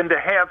the week, and to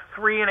have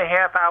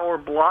 3.5-hour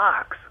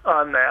blocks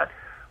on that,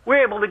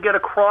 we're able to get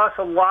across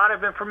a lot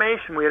of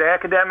information. We had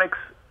academics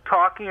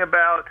talking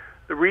about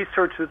the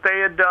research that they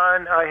had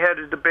done. I had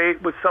a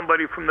debate with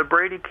somebody from the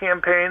Brady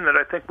campaign that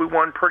I think we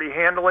won pretty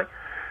handily.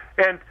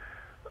 And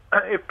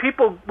if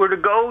people were to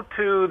go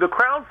to the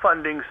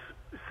crowdfunding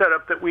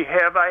setup that we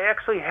have, I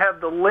actually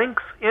have the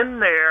links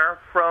in there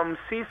from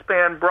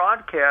C-SPAN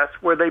broadcasts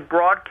where they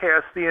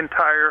broadcast the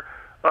entire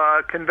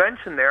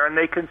convention there, and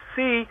they can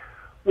see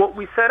what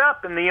we set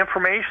up and the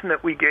information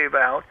that we gave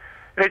out.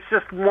 And it's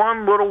just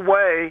one little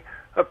way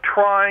of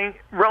trying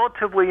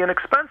relatively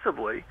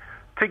inexpensively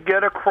to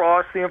get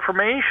across the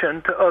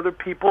information to other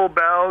people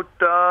about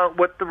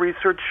what the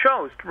research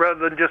shows,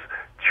 rather than just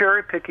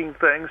cherry-picking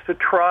things, to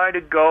try to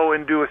go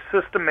and do a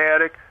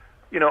systematic,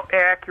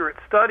 accurate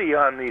study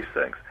on these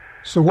things.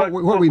 So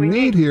what we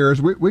need here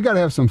is we got to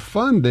have some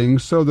funding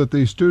so that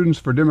the students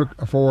for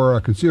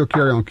concealed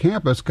carry on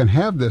campus can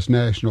have this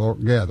national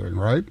gathering,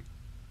 right?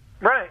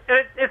 Right.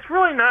 And it's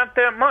really not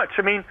that much.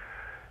 I mean,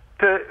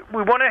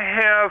 we want to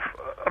have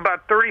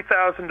about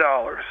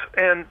 $30,000,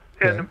 and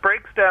it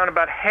breaks down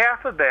about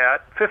half of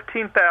that,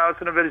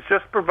 $15,000 of it is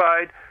just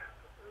provide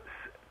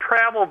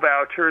travel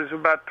vouchers,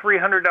 about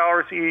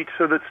 $300 each,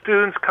 so that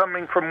students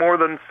coming from more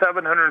than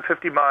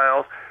 750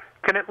 miles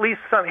can at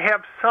least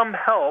have some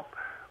help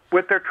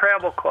with their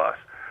travel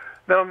costs.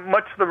 Now,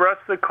 much of the rest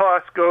of the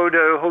costs go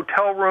to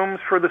hotel rooms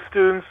for the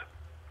students,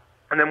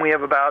 and then we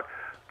have about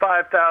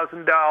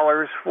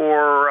 $5,000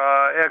 for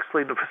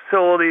actually the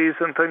facilities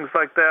and things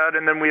like that,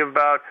 and then we have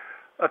about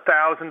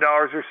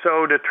 $1,000 or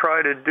so to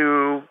try to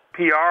do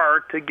PR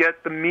to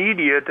get the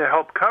media to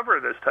help cover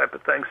this type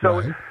of thing. So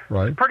it's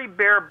a pretty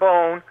bare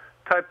bone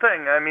type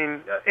thing. I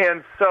mean,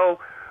 and so,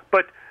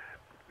 but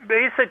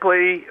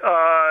basically,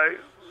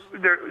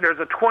 there's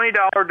a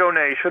 $20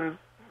 donation,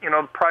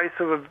 the price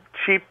of a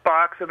cheap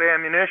box of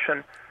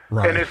ammunition,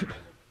 and if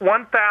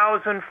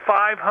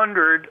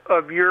 1,500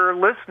 of your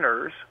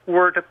listeners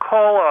were to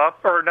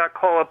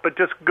but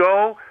just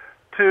go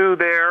to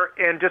there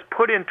and just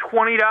put in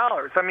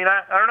 $20. I mean,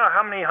 I don't know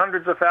how many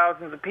hundreds of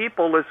thousands of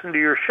people listen to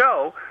your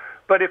show,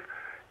 but if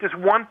just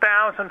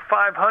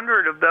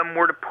 1,500 of them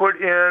were to put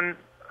in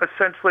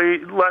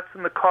essentially less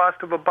than the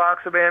cost of a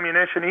box of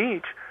ammunition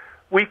each,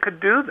 we could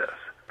do this.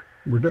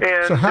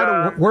 And, so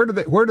where do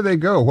they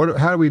go?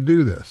 How do we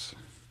do this?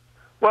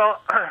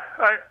 Well,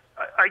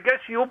 I guess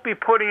you'll be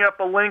putting up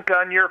a link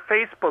on your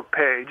Facebook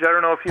page. I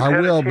don't know if you've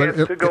had a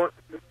chance to go.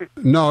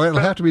 No, it'll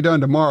have to be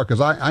done tomorrow because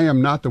I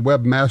am not the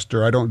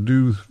webmaster. I don't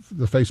do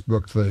the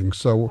Facebook thing.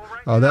 So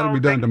that'll be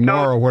done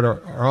tomorrow when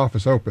our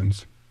office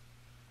opens.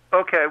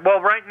 Okay. Well,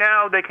 right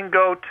now they can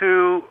go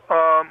to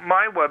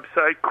my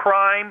website,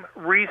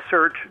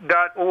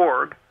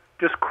 crimeresearch.org,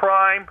 just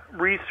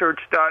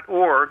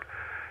crimeresearch.org.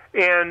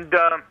 And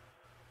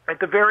at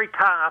the very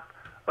top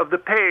of the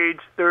page,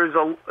 there's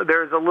a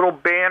little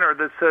banner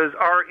that says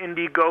 "Our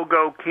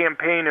Indiegogo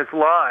campaign is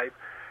live,"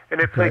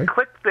 and if they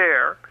click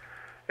there,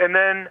 and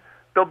then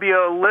there'll be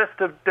a list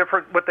of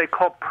different what they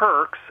call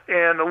perks,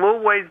 and a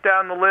little ways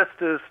down the list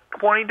is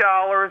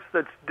 $20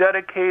 that's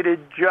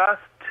dedicated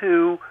just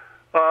to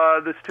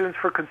the Students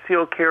for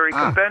Concealed Carry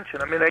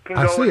Convention. I mean, they can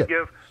go and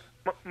give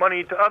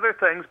money to other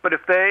things, but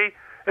if they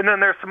and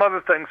then there's some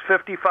other things,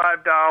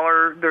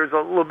 $55. There's a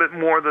little bit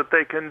more that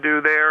they can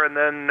do there, and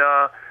then,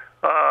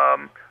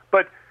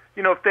 but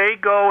if they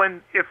go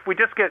and if we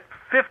just get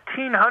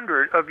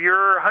 1,500 of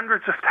your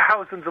hundreds of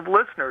thousands of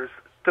listeners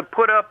to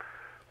put up,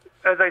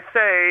 as I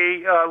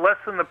say, less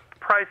than the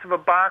price of a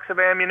box of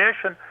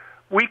ammunition,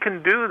 we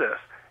can do this,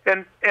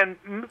 and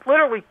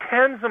literally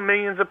tens of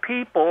millions of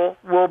people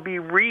will be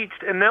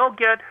reached, and they'll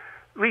get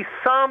at least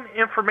some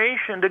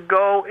information to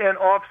go and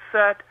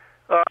offset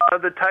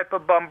the type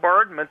of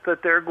bombardment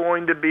that they're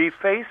going to be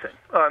facing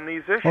on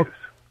these issues.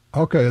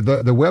 Okay,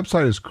 the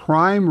website is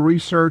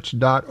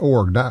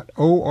crimeresearch.org,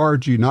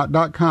 .org,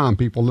 not .com,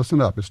 people,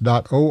 listen up, it's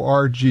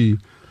 .org,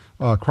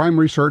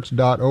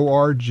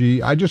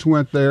 crimeresearch.org. I just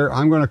went there,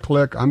 I'm going to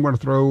click, I'm going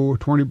to throw I'm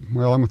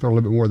going to throw a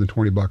little bit more than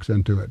 $20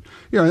 into it.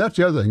 That's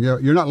the other thing,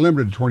 you're not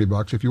limited to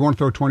 $20. If you want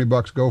to throw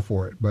 $20, go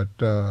for it, but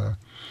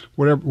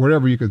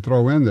whatever you can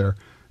throw in there.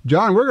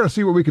 John, we're going to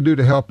see what we can do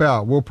to help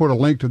out. We'll put a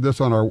link to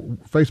this on our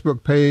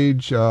Facebook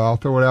page. I'll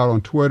throw it out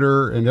on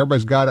Twitter, and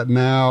everybody's got it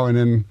now. And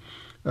then,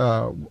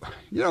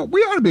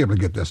 we ought to be able to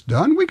get this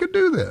done. We could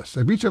do this.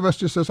 If each of us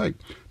just says, hey,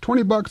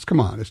 $20, come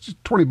on, it's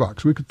just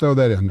 $20. We could throw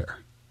that in there.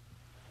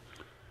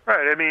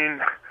 Right. I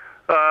mean,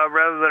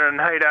 rather than a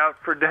night out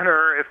for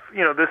dinner, if,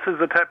 this is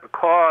the type of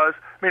cause,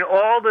 I mean,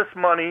 all this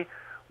money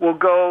will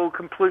go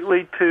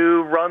completely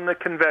to run the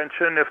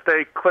convention if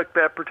they click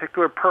that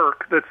particular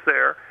perk that's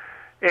there.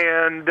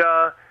 And,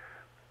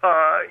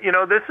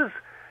 this is,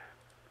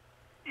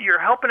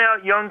 you're helping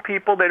out young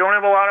people. They don't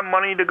have a lot of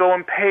money to go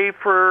and pay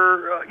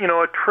for,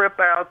 a trip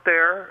out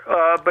there,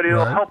 but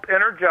it'll help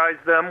energize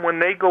them when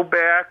they go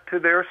back to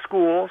their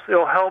schools.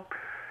 It'll help.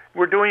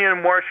 We're doing it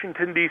in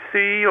Washington,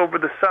 D.C. over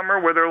the summer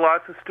where there are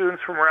lots of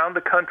students from around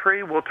the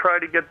country. We'll try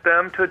to get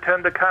them to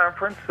attend the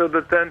conference so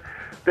that then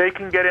they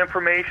can get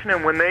information,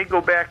 and when they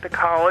go back to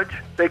college,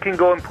 they can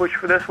go and push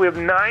for this. We have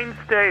 9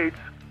 states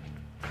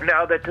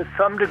now that to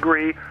some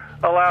degree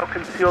allow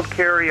concealed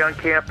carry on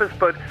campus,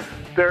 but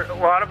a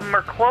lot of them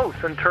are close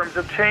in terms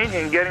of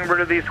changing, getting rid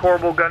of these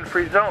horrible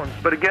gun-free zones.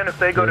 But again, if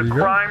they go to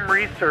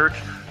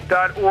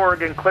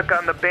crimeresearch.org and click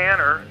on the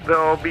banner,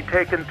 they'll be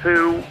taken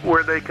to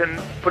where they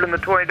can put in the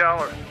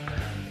 $20.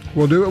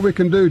 We'll do what we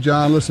can do,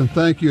 John. Listen,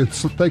 thank you.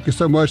 Thank you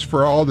so much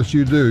for all that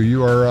you do.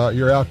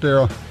 You're out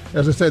there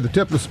as I say, the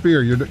tip of the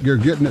spear. You're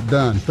getting it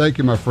done. Thank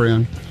you, my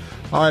friend.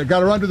 All right, got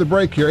to run to the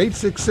break here.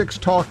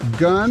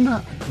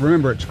 866-TALK-GUN.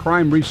 Remember, it's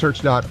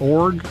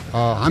crimeresearch.org.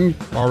 I'm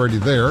already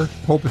there.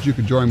 Hope that you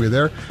can join me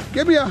there.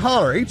 Give me a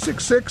holler,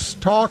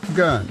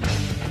 866-TALK-GUN.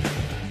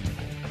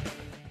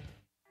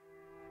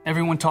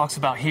 Everyone talks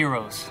about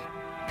heroes,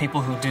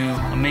 people who do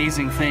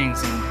amazing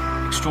things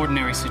in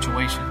extraordinary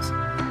situations.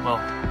 Well,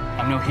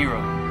 I'm no hero.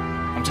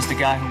 I'm just a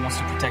guy who wants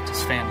to protect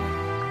his family,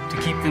 to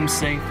keep them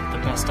safe the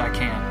best I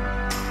can.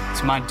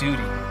 It's my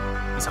duty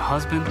as a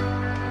husband,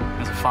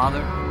 as a father,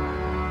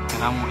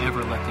 and I won't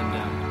ever let them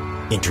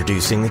down.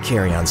 Introducing the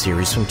Carry On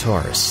series from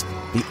Taurus,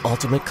 the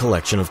ultimate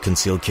collection of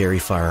concealed carry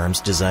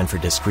firearms designed for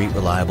discreet,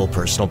 reliable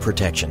personal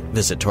protection.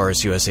 Visit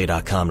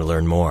TaurusUSA.com to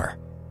learn more.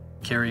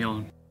 Carry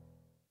on.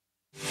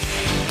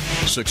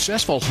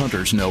 Successful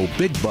hunters know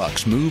big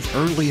bucks move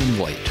early and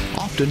late,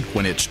 often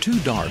when it's too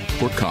dark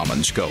for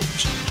common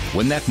scopes.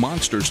 When that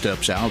monster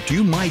steps out,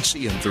 you might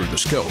see him through the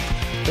scope,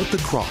 but the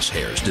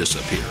crosshairs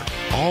disappear.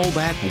 All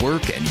that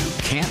work and you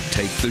can't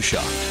take the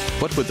shot.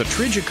 But with the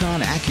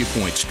Trigicon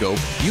AccuPoint scope,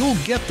 you'll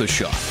get the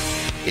shot.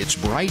 Its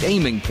bright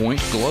aiming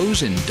point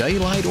glows in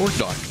daylight or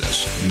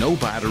darkness. No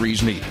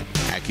batteries needed.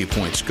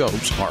 AccuPoint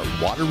scopes are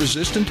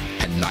water-resistant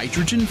and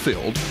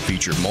nitrogen-filled,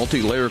 feature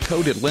multi-layer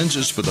coated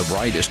lenses for the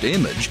brightest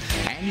image,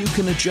 and you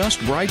can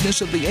adjust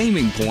brightness of the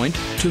aiming point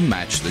to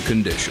match the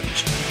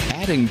conditions.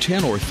 Adding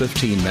 10 or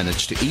 15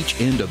 minutes to each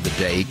end of the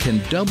day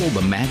can double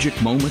the magic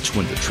moments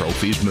when the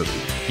trophies move.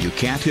 You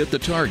can't hit the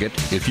target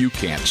if you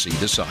can't see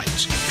the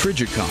sights.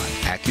 Trigicon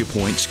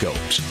AccuPoint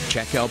scopes.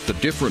 Check out the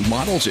different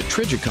models at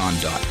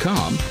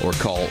Trigicon.com or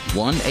call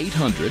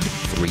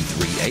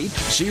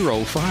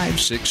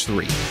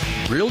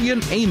 1-800-338-0563.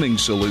 Brilliant aiming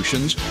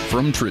solutions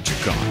from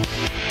Trigicon.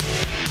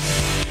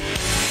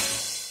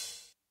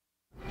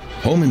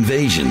 Home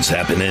invasions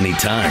happen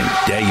anytime,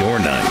 day or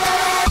night.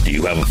 Do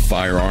you have a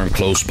firearm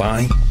close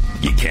by?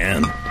 You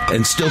can.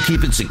 And still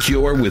keep it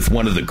secure with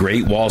one of the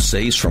great wall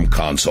safes from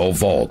Console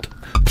Vault.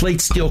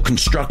 Plate steel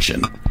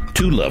construction,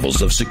 2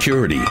 levels of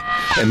security,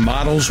 and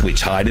models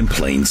which hide in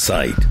plain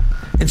sight.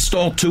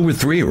 Install 2 or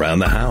 3 around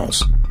the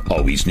house.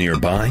 Always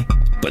nearby,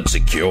 but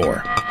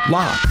secure.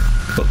 Locked,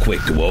 but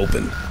quick to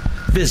open.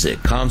 Visit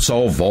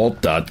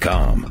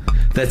ConsoleVault.com.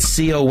 That's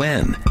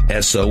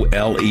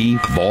CONSOLE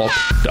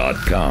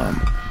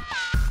Vault.com.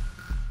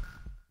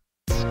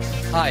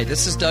 Hi,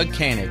 this is Doug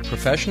Koenig,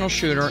 professional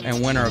shooter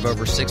and winner of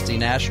over 60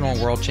 national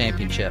and world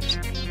championships.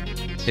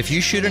 If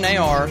you shoot an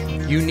AR,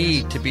 you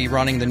need to be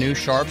running the new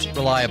Sharps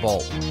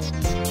Reliabolt.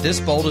 This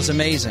bolt is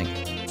amazing.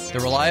 The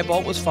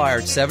Reliabolt was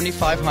fired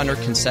 7,500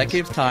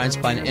 consecutive times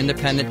by an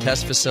independent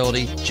test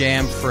facility,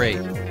 jam-free.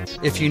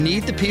 If you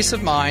need the peace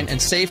of mind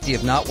and safety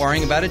of not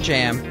worrying about a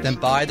jam, then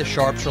buy the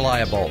Sharps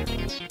Reliabolt.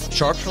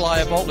 Sharps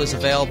Reliabolt is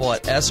available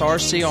at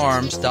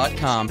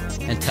srcarms.com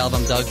and tell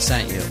them Doug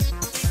sent you.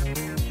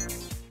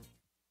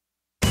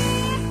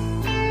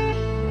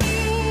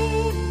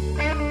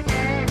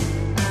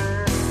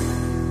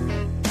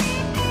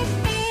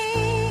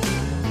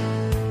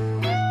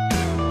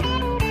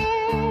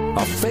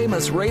 A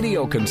famous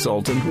radio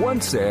consultant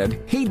once said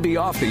he'd be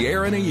off the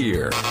air in a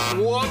year.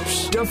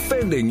 Whoops!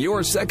 Defending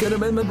your Second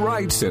Amendment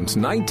rights since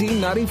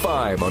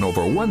 1995 on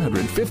over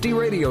 150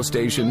 radio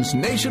stations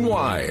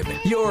nationwide.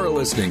 You're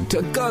listening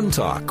to Gun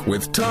Talk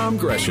with Tom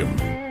Gresham.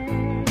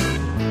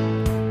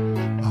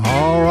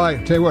 All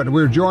right, tell you what,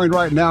 we're joined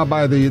right now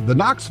by the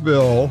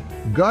Knoxville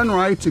Gun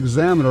Rights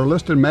Examiner.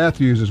 Liston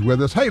Matthews is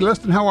with us. Hey,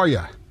 Liston, how are you?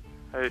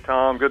 Hey,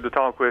 Tom, good to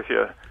talk with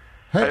you.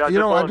 Hey, I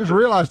just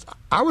realized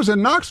I was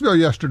in Knoxville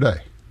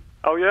yesterday.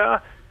 Oh, yeah?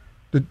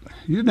 You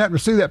didn't happen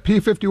to see that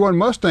P-51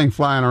 Mustang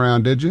flying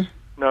around, did you?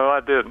 No, I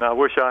didn't. I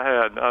wish I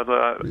had.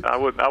 I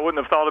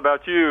wouldn't have thought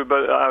about you,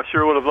 but I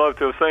sure would have loved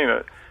to have seen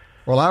it.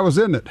 Well, I was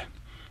in it.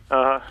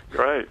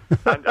 Great.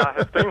 I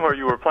have seen where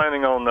you were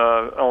planning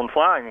on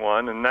flying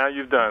one, and now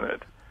you've done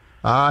it.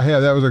 I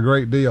have. That was a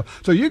great deal.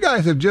 So you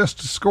guys have just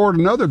scored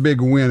another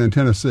big win in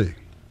Tennessee.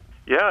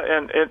 Yeah,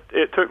 and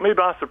it took me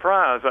by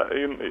surprise.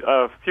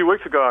 A few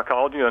weeks ago I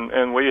called you,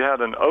 and we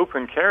had an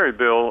open carry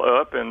bill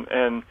up, and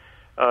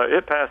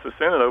it passed the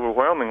Senate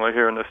overwhelmingly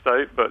here in the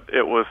state, but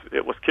it was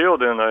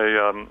killed in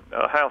a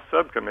House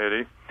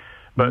subcommittee.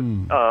 But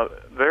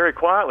very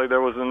quietly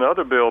there was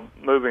another bill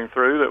moving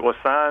through that was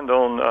signed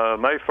on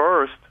May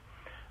 1st,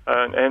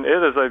 and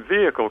it is a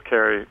vehicle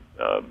carry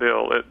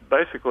bill. It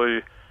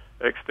basically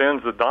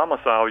extends the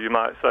domicile, you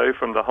might say,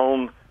 from the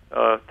home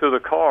to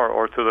the car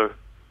or to the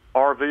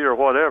RV or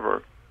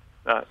whatever.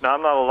 Now,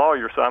 I'm not a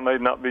lawyer, so I may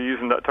not be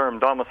using that term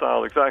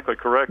domicile exactly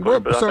correctly. Well,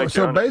 but I think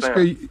so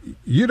basically,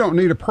 you don't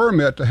need a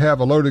permit to have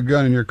a loaded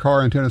gun in your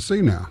car in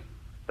Tennessee now.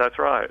 That's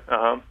right.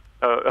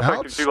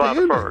 Effective July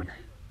the 1st.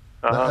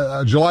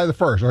 July the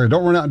 1st. Okay,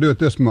 don't run out and do it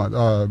this month,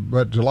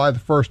 but July the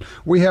 1st.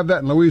 We have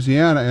that in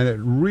Louisiana, and it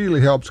really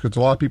helps because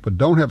a lot of people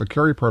don't have a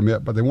carry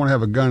permit, but they want to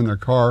have a gun in their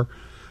car.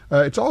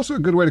 It's also a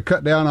good way to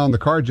cut down on the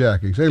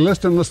carjackings. Hey,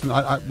 listen,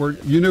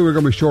 you knew we were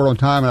going to be short on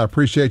time, and I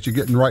appreciate you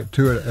getting right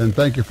to it, and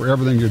thank you for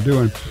everything you're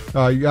doing.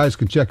 You guys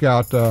can check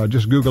out,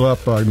 just Google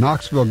up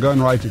Knoxville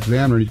Gun Rights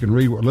Examiner, and you can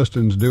read what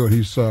Liston's doing.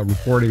 He's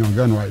reporting on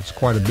gun rights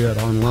quite a bit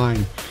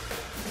online.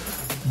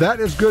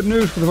 That is good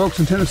news for the folks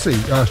in Tennessee.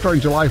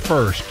 Starting July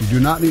 1st, you do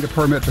not need a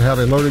permit to have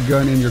a loaded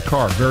gun in your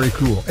car. Very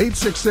cool.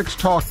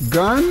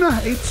 866-TALK-GUN,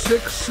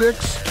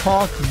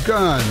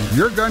 866-TALK-GUN.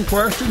 Your gun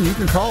question, you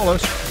can call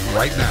us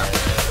right now.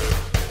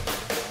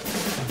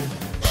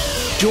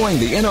 Join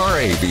the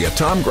NRA via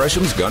Tom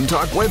Gresham's Gun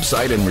Talk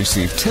website and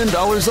receive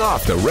 $10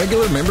 off the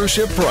regular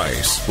membership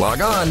price.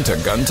 Log on to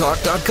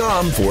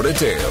guntalk.com for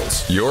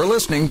details. You're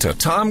listening to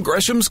Tom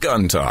Gresham's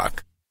Gun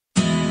Talk.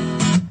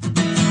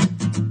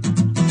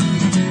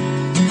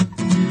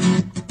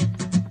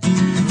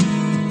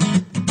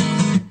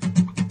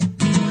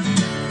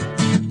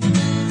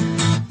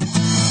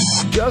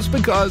 Just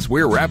because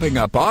we're wrapping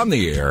up on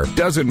the air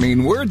doesn't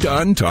mean we're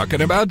done talking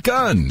about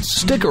guns.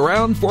 Stick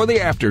around for the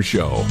after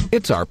show.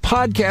 It's our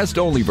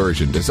podcast-only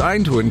version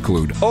designed to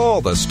include all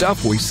the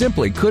stuff we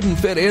simply couldn't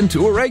fit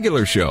into a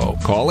regular show.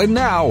 Call in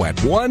now at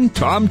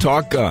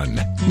 1-TOM-TALK-GUN.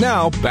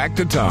 Now, back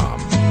to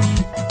Tom.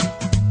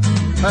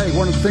 Hey,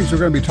 one of the things we're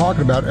going to be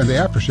talking about in the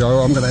after show,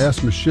 I'm going to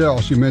ask Michelle.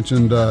 She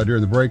mentioned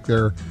during the break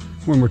there,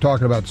 when we're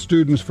talking about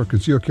students for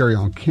concealed carry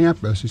on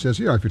campus, he says,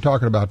 if you're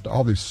talking about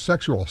all these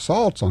sexual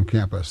assaults on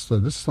campus, so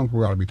this is something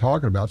we ought to be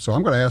talking about. So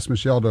I'm going to ask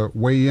Michelle to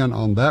weigh in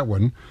on that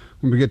one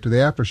when we get to the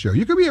after show.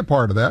 You can be a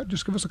part of that.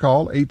 Just give us a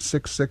call,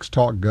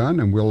 866-TALK-GUN,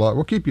 and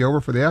we'll keep you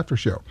over for the after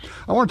show.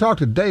 I want to talk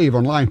to Dave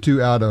on line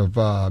 2 out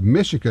of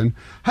Michigan.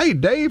 Hey,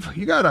 Dave,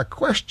 you got a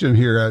question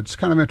here. It's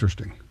kind of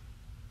interesting.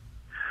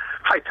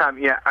 Hi, Tom.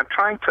 Yeah, I'm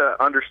trying to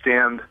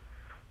understand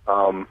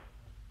the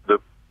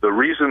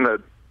reason that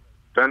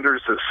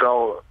vendors that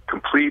sell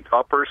complete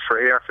uppers for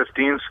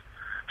AR-15s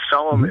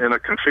sell them in a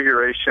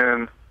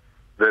configuration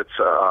that's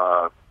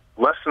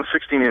less than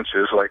 16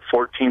 inches, like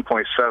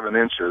 14.7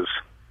 inches,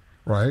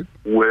 right?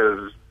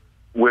 With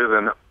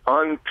an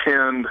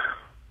unpinned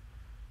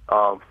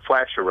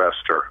flash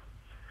arrestor.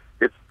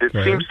 It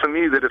seems to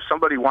me that if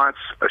somebody wants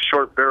a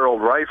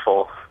short-barreled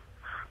rifle,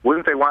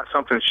 wouldn't they want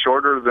something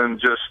shorter than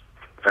just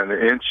an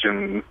inch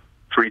and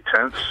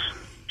 3/10?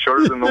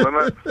 Shorter than the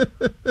limit?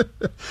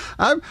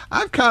 I'm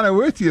kind of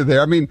with you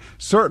there. I mean,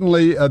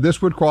 certainly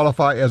this would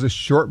qualify as a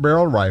short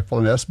barrel rifle,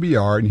 an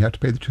SBR, and you have to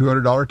pay the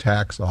 $200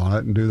 tax on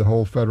it and do the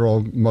whole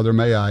federal Mother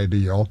May I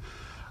deal.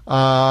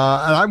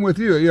 And I'm with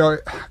you.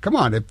 Come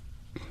on, if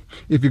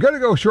you're going to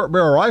go short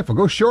barrel rifle,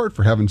 go short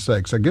for heaven's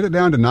sakes. So get it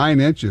down to 9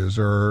 inches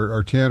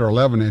or 10 or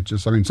 11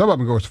 inches. I mean, some of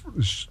them go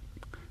as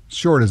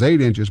short as 8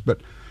 inches, but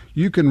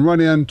you can run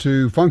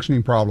into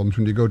functioning problems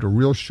when you go to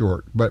real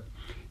short. But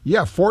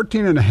yeah,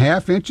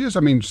 14.5 inches. I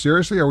mean,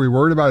 seriously, are we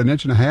worried about 1.5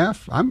 inches?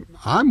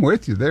 I'm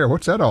with you there.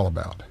 What's that all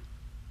about?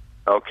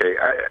 Okay,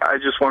 I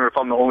just wonder if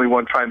I'm the only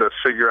one trying to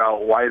figure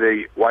out why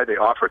they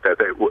offer it that.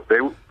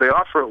 They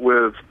offer it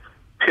with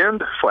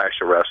pinned flash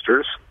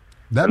arresters.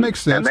 That makes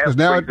sense because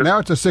now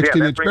it's a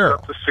 16-inch barrel.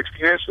 Up to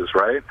 16 inches,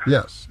 right?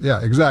 Yes, yeah,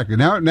 exactly.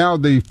 Now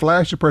the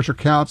flash suppressor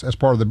counts as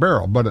part of the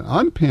barrel, but an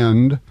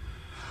unpinned.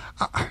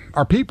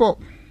 Are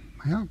people?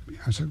 Well,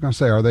 I was going to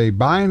say, are they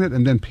buying it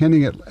and then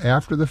pinning it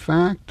after the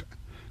fact?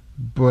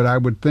 But I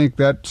would think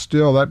that it's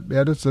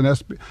an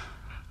SBR.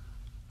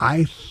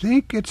 I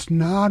think it's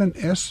not an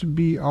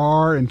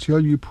SBR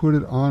until you put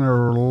it on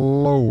a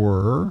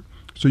lower.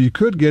 So you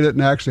could get it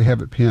and actually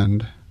have it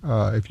pinned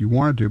if you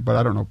wanted to, but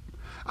I don't know.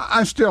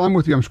 I'm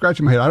with you. I'm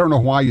scratching my head. I don't know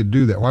why you'd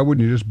do that. Why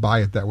wouldn't you just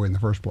buy it that way in the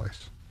first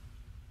place?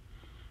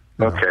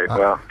 Okay,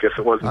 well, I guess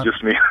it wasn't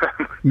just me.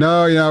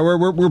 No,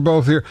 we're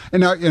both here,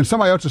 and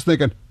somebody else is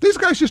thinking these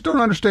guys just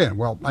don't understand.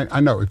 Well, I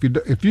know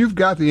if you've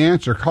got the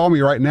answer, call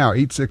me right now,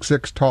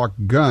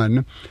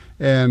 866-TALK-GUN,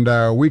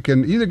 and we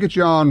can either get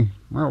you on.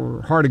 Well,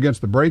 we're hard against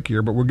the break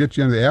here, but we'll get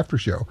you into the after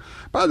show.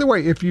 By the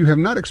way, if you have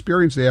not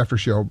experienced the after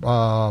show,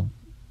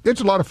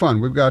 it's a lot of fun.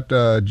 We've got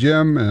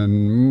Jim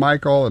and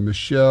Michael and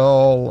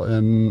Michelle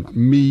and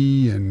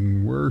me,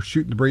 and we're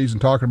shooting the breeze and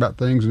talking about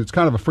things, and it's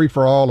kind of a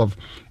free-for-all of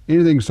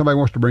anything somebody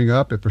wants to bring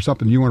up. If there's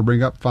something you want to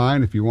bring up,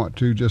 fine. If you want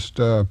to just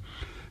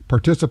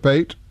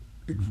participate,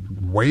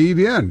 wade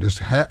in. Just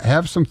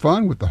have some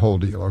fun with the whole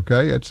deal,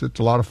 okay? It's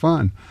a lot of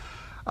fun.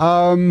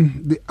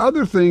 The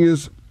other thing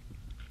is,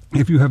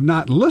 if you have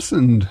not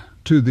listened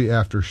to the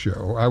after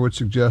show, I would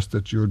suggest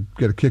that you would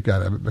get a kick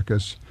out of it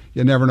because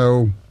you never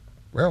know.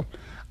 Well,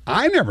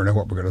 I never know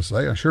what we're going to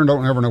say. I sure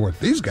don't ever know what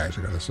these guys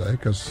are going to say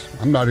because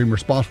I'm not even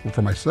responsible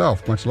for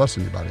myself, much less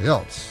anybody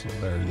else. So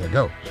there you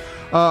go.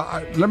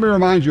 Let me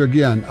remind you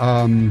again,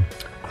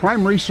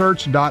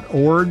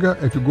 crimeresearch.org.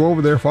 If you go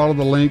over there, follow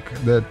the link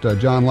that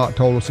John Lott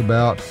told us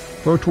about,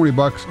 throw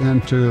 $20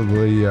 into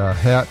the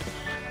hat.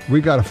 We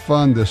got to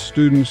fund the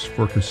Students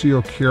for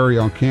Concealed Carry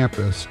on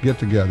Campus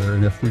get-together,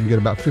 and if we can get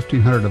about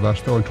 1,500 of us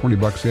throwing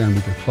 $20 in,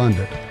 we can fund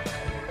it.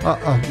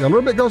 A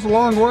little bit goes a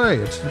long way.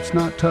 It's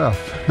not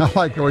tough. I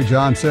like the way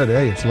John said,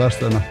 hey, it's less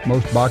than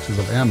most boxes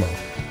of ammo.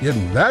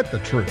 Isn't that the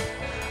truth?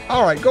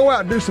 All right, go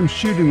out and do some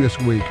shooting this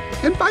week.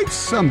 Invite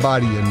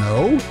somebody you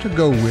know to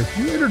go with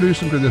you.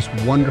 Introduce them to this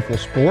wonderful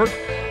sport.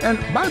 And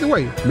by the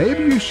way,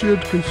 maybe you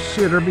should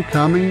consider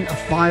becoming a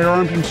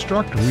firearms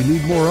instructor. We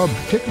need more of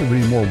them, particularly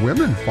we need more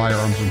women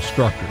firearms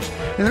instructors.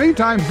 In the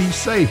meantime, be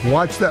safe.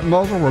 Watch that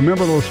muzzle.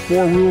 Remember those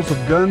 4 rules of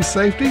gun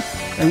safety.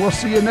 And we'll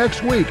see you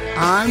next week.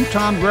 I'm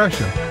Tom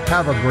Gresham.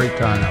 Have a great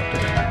time out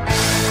there.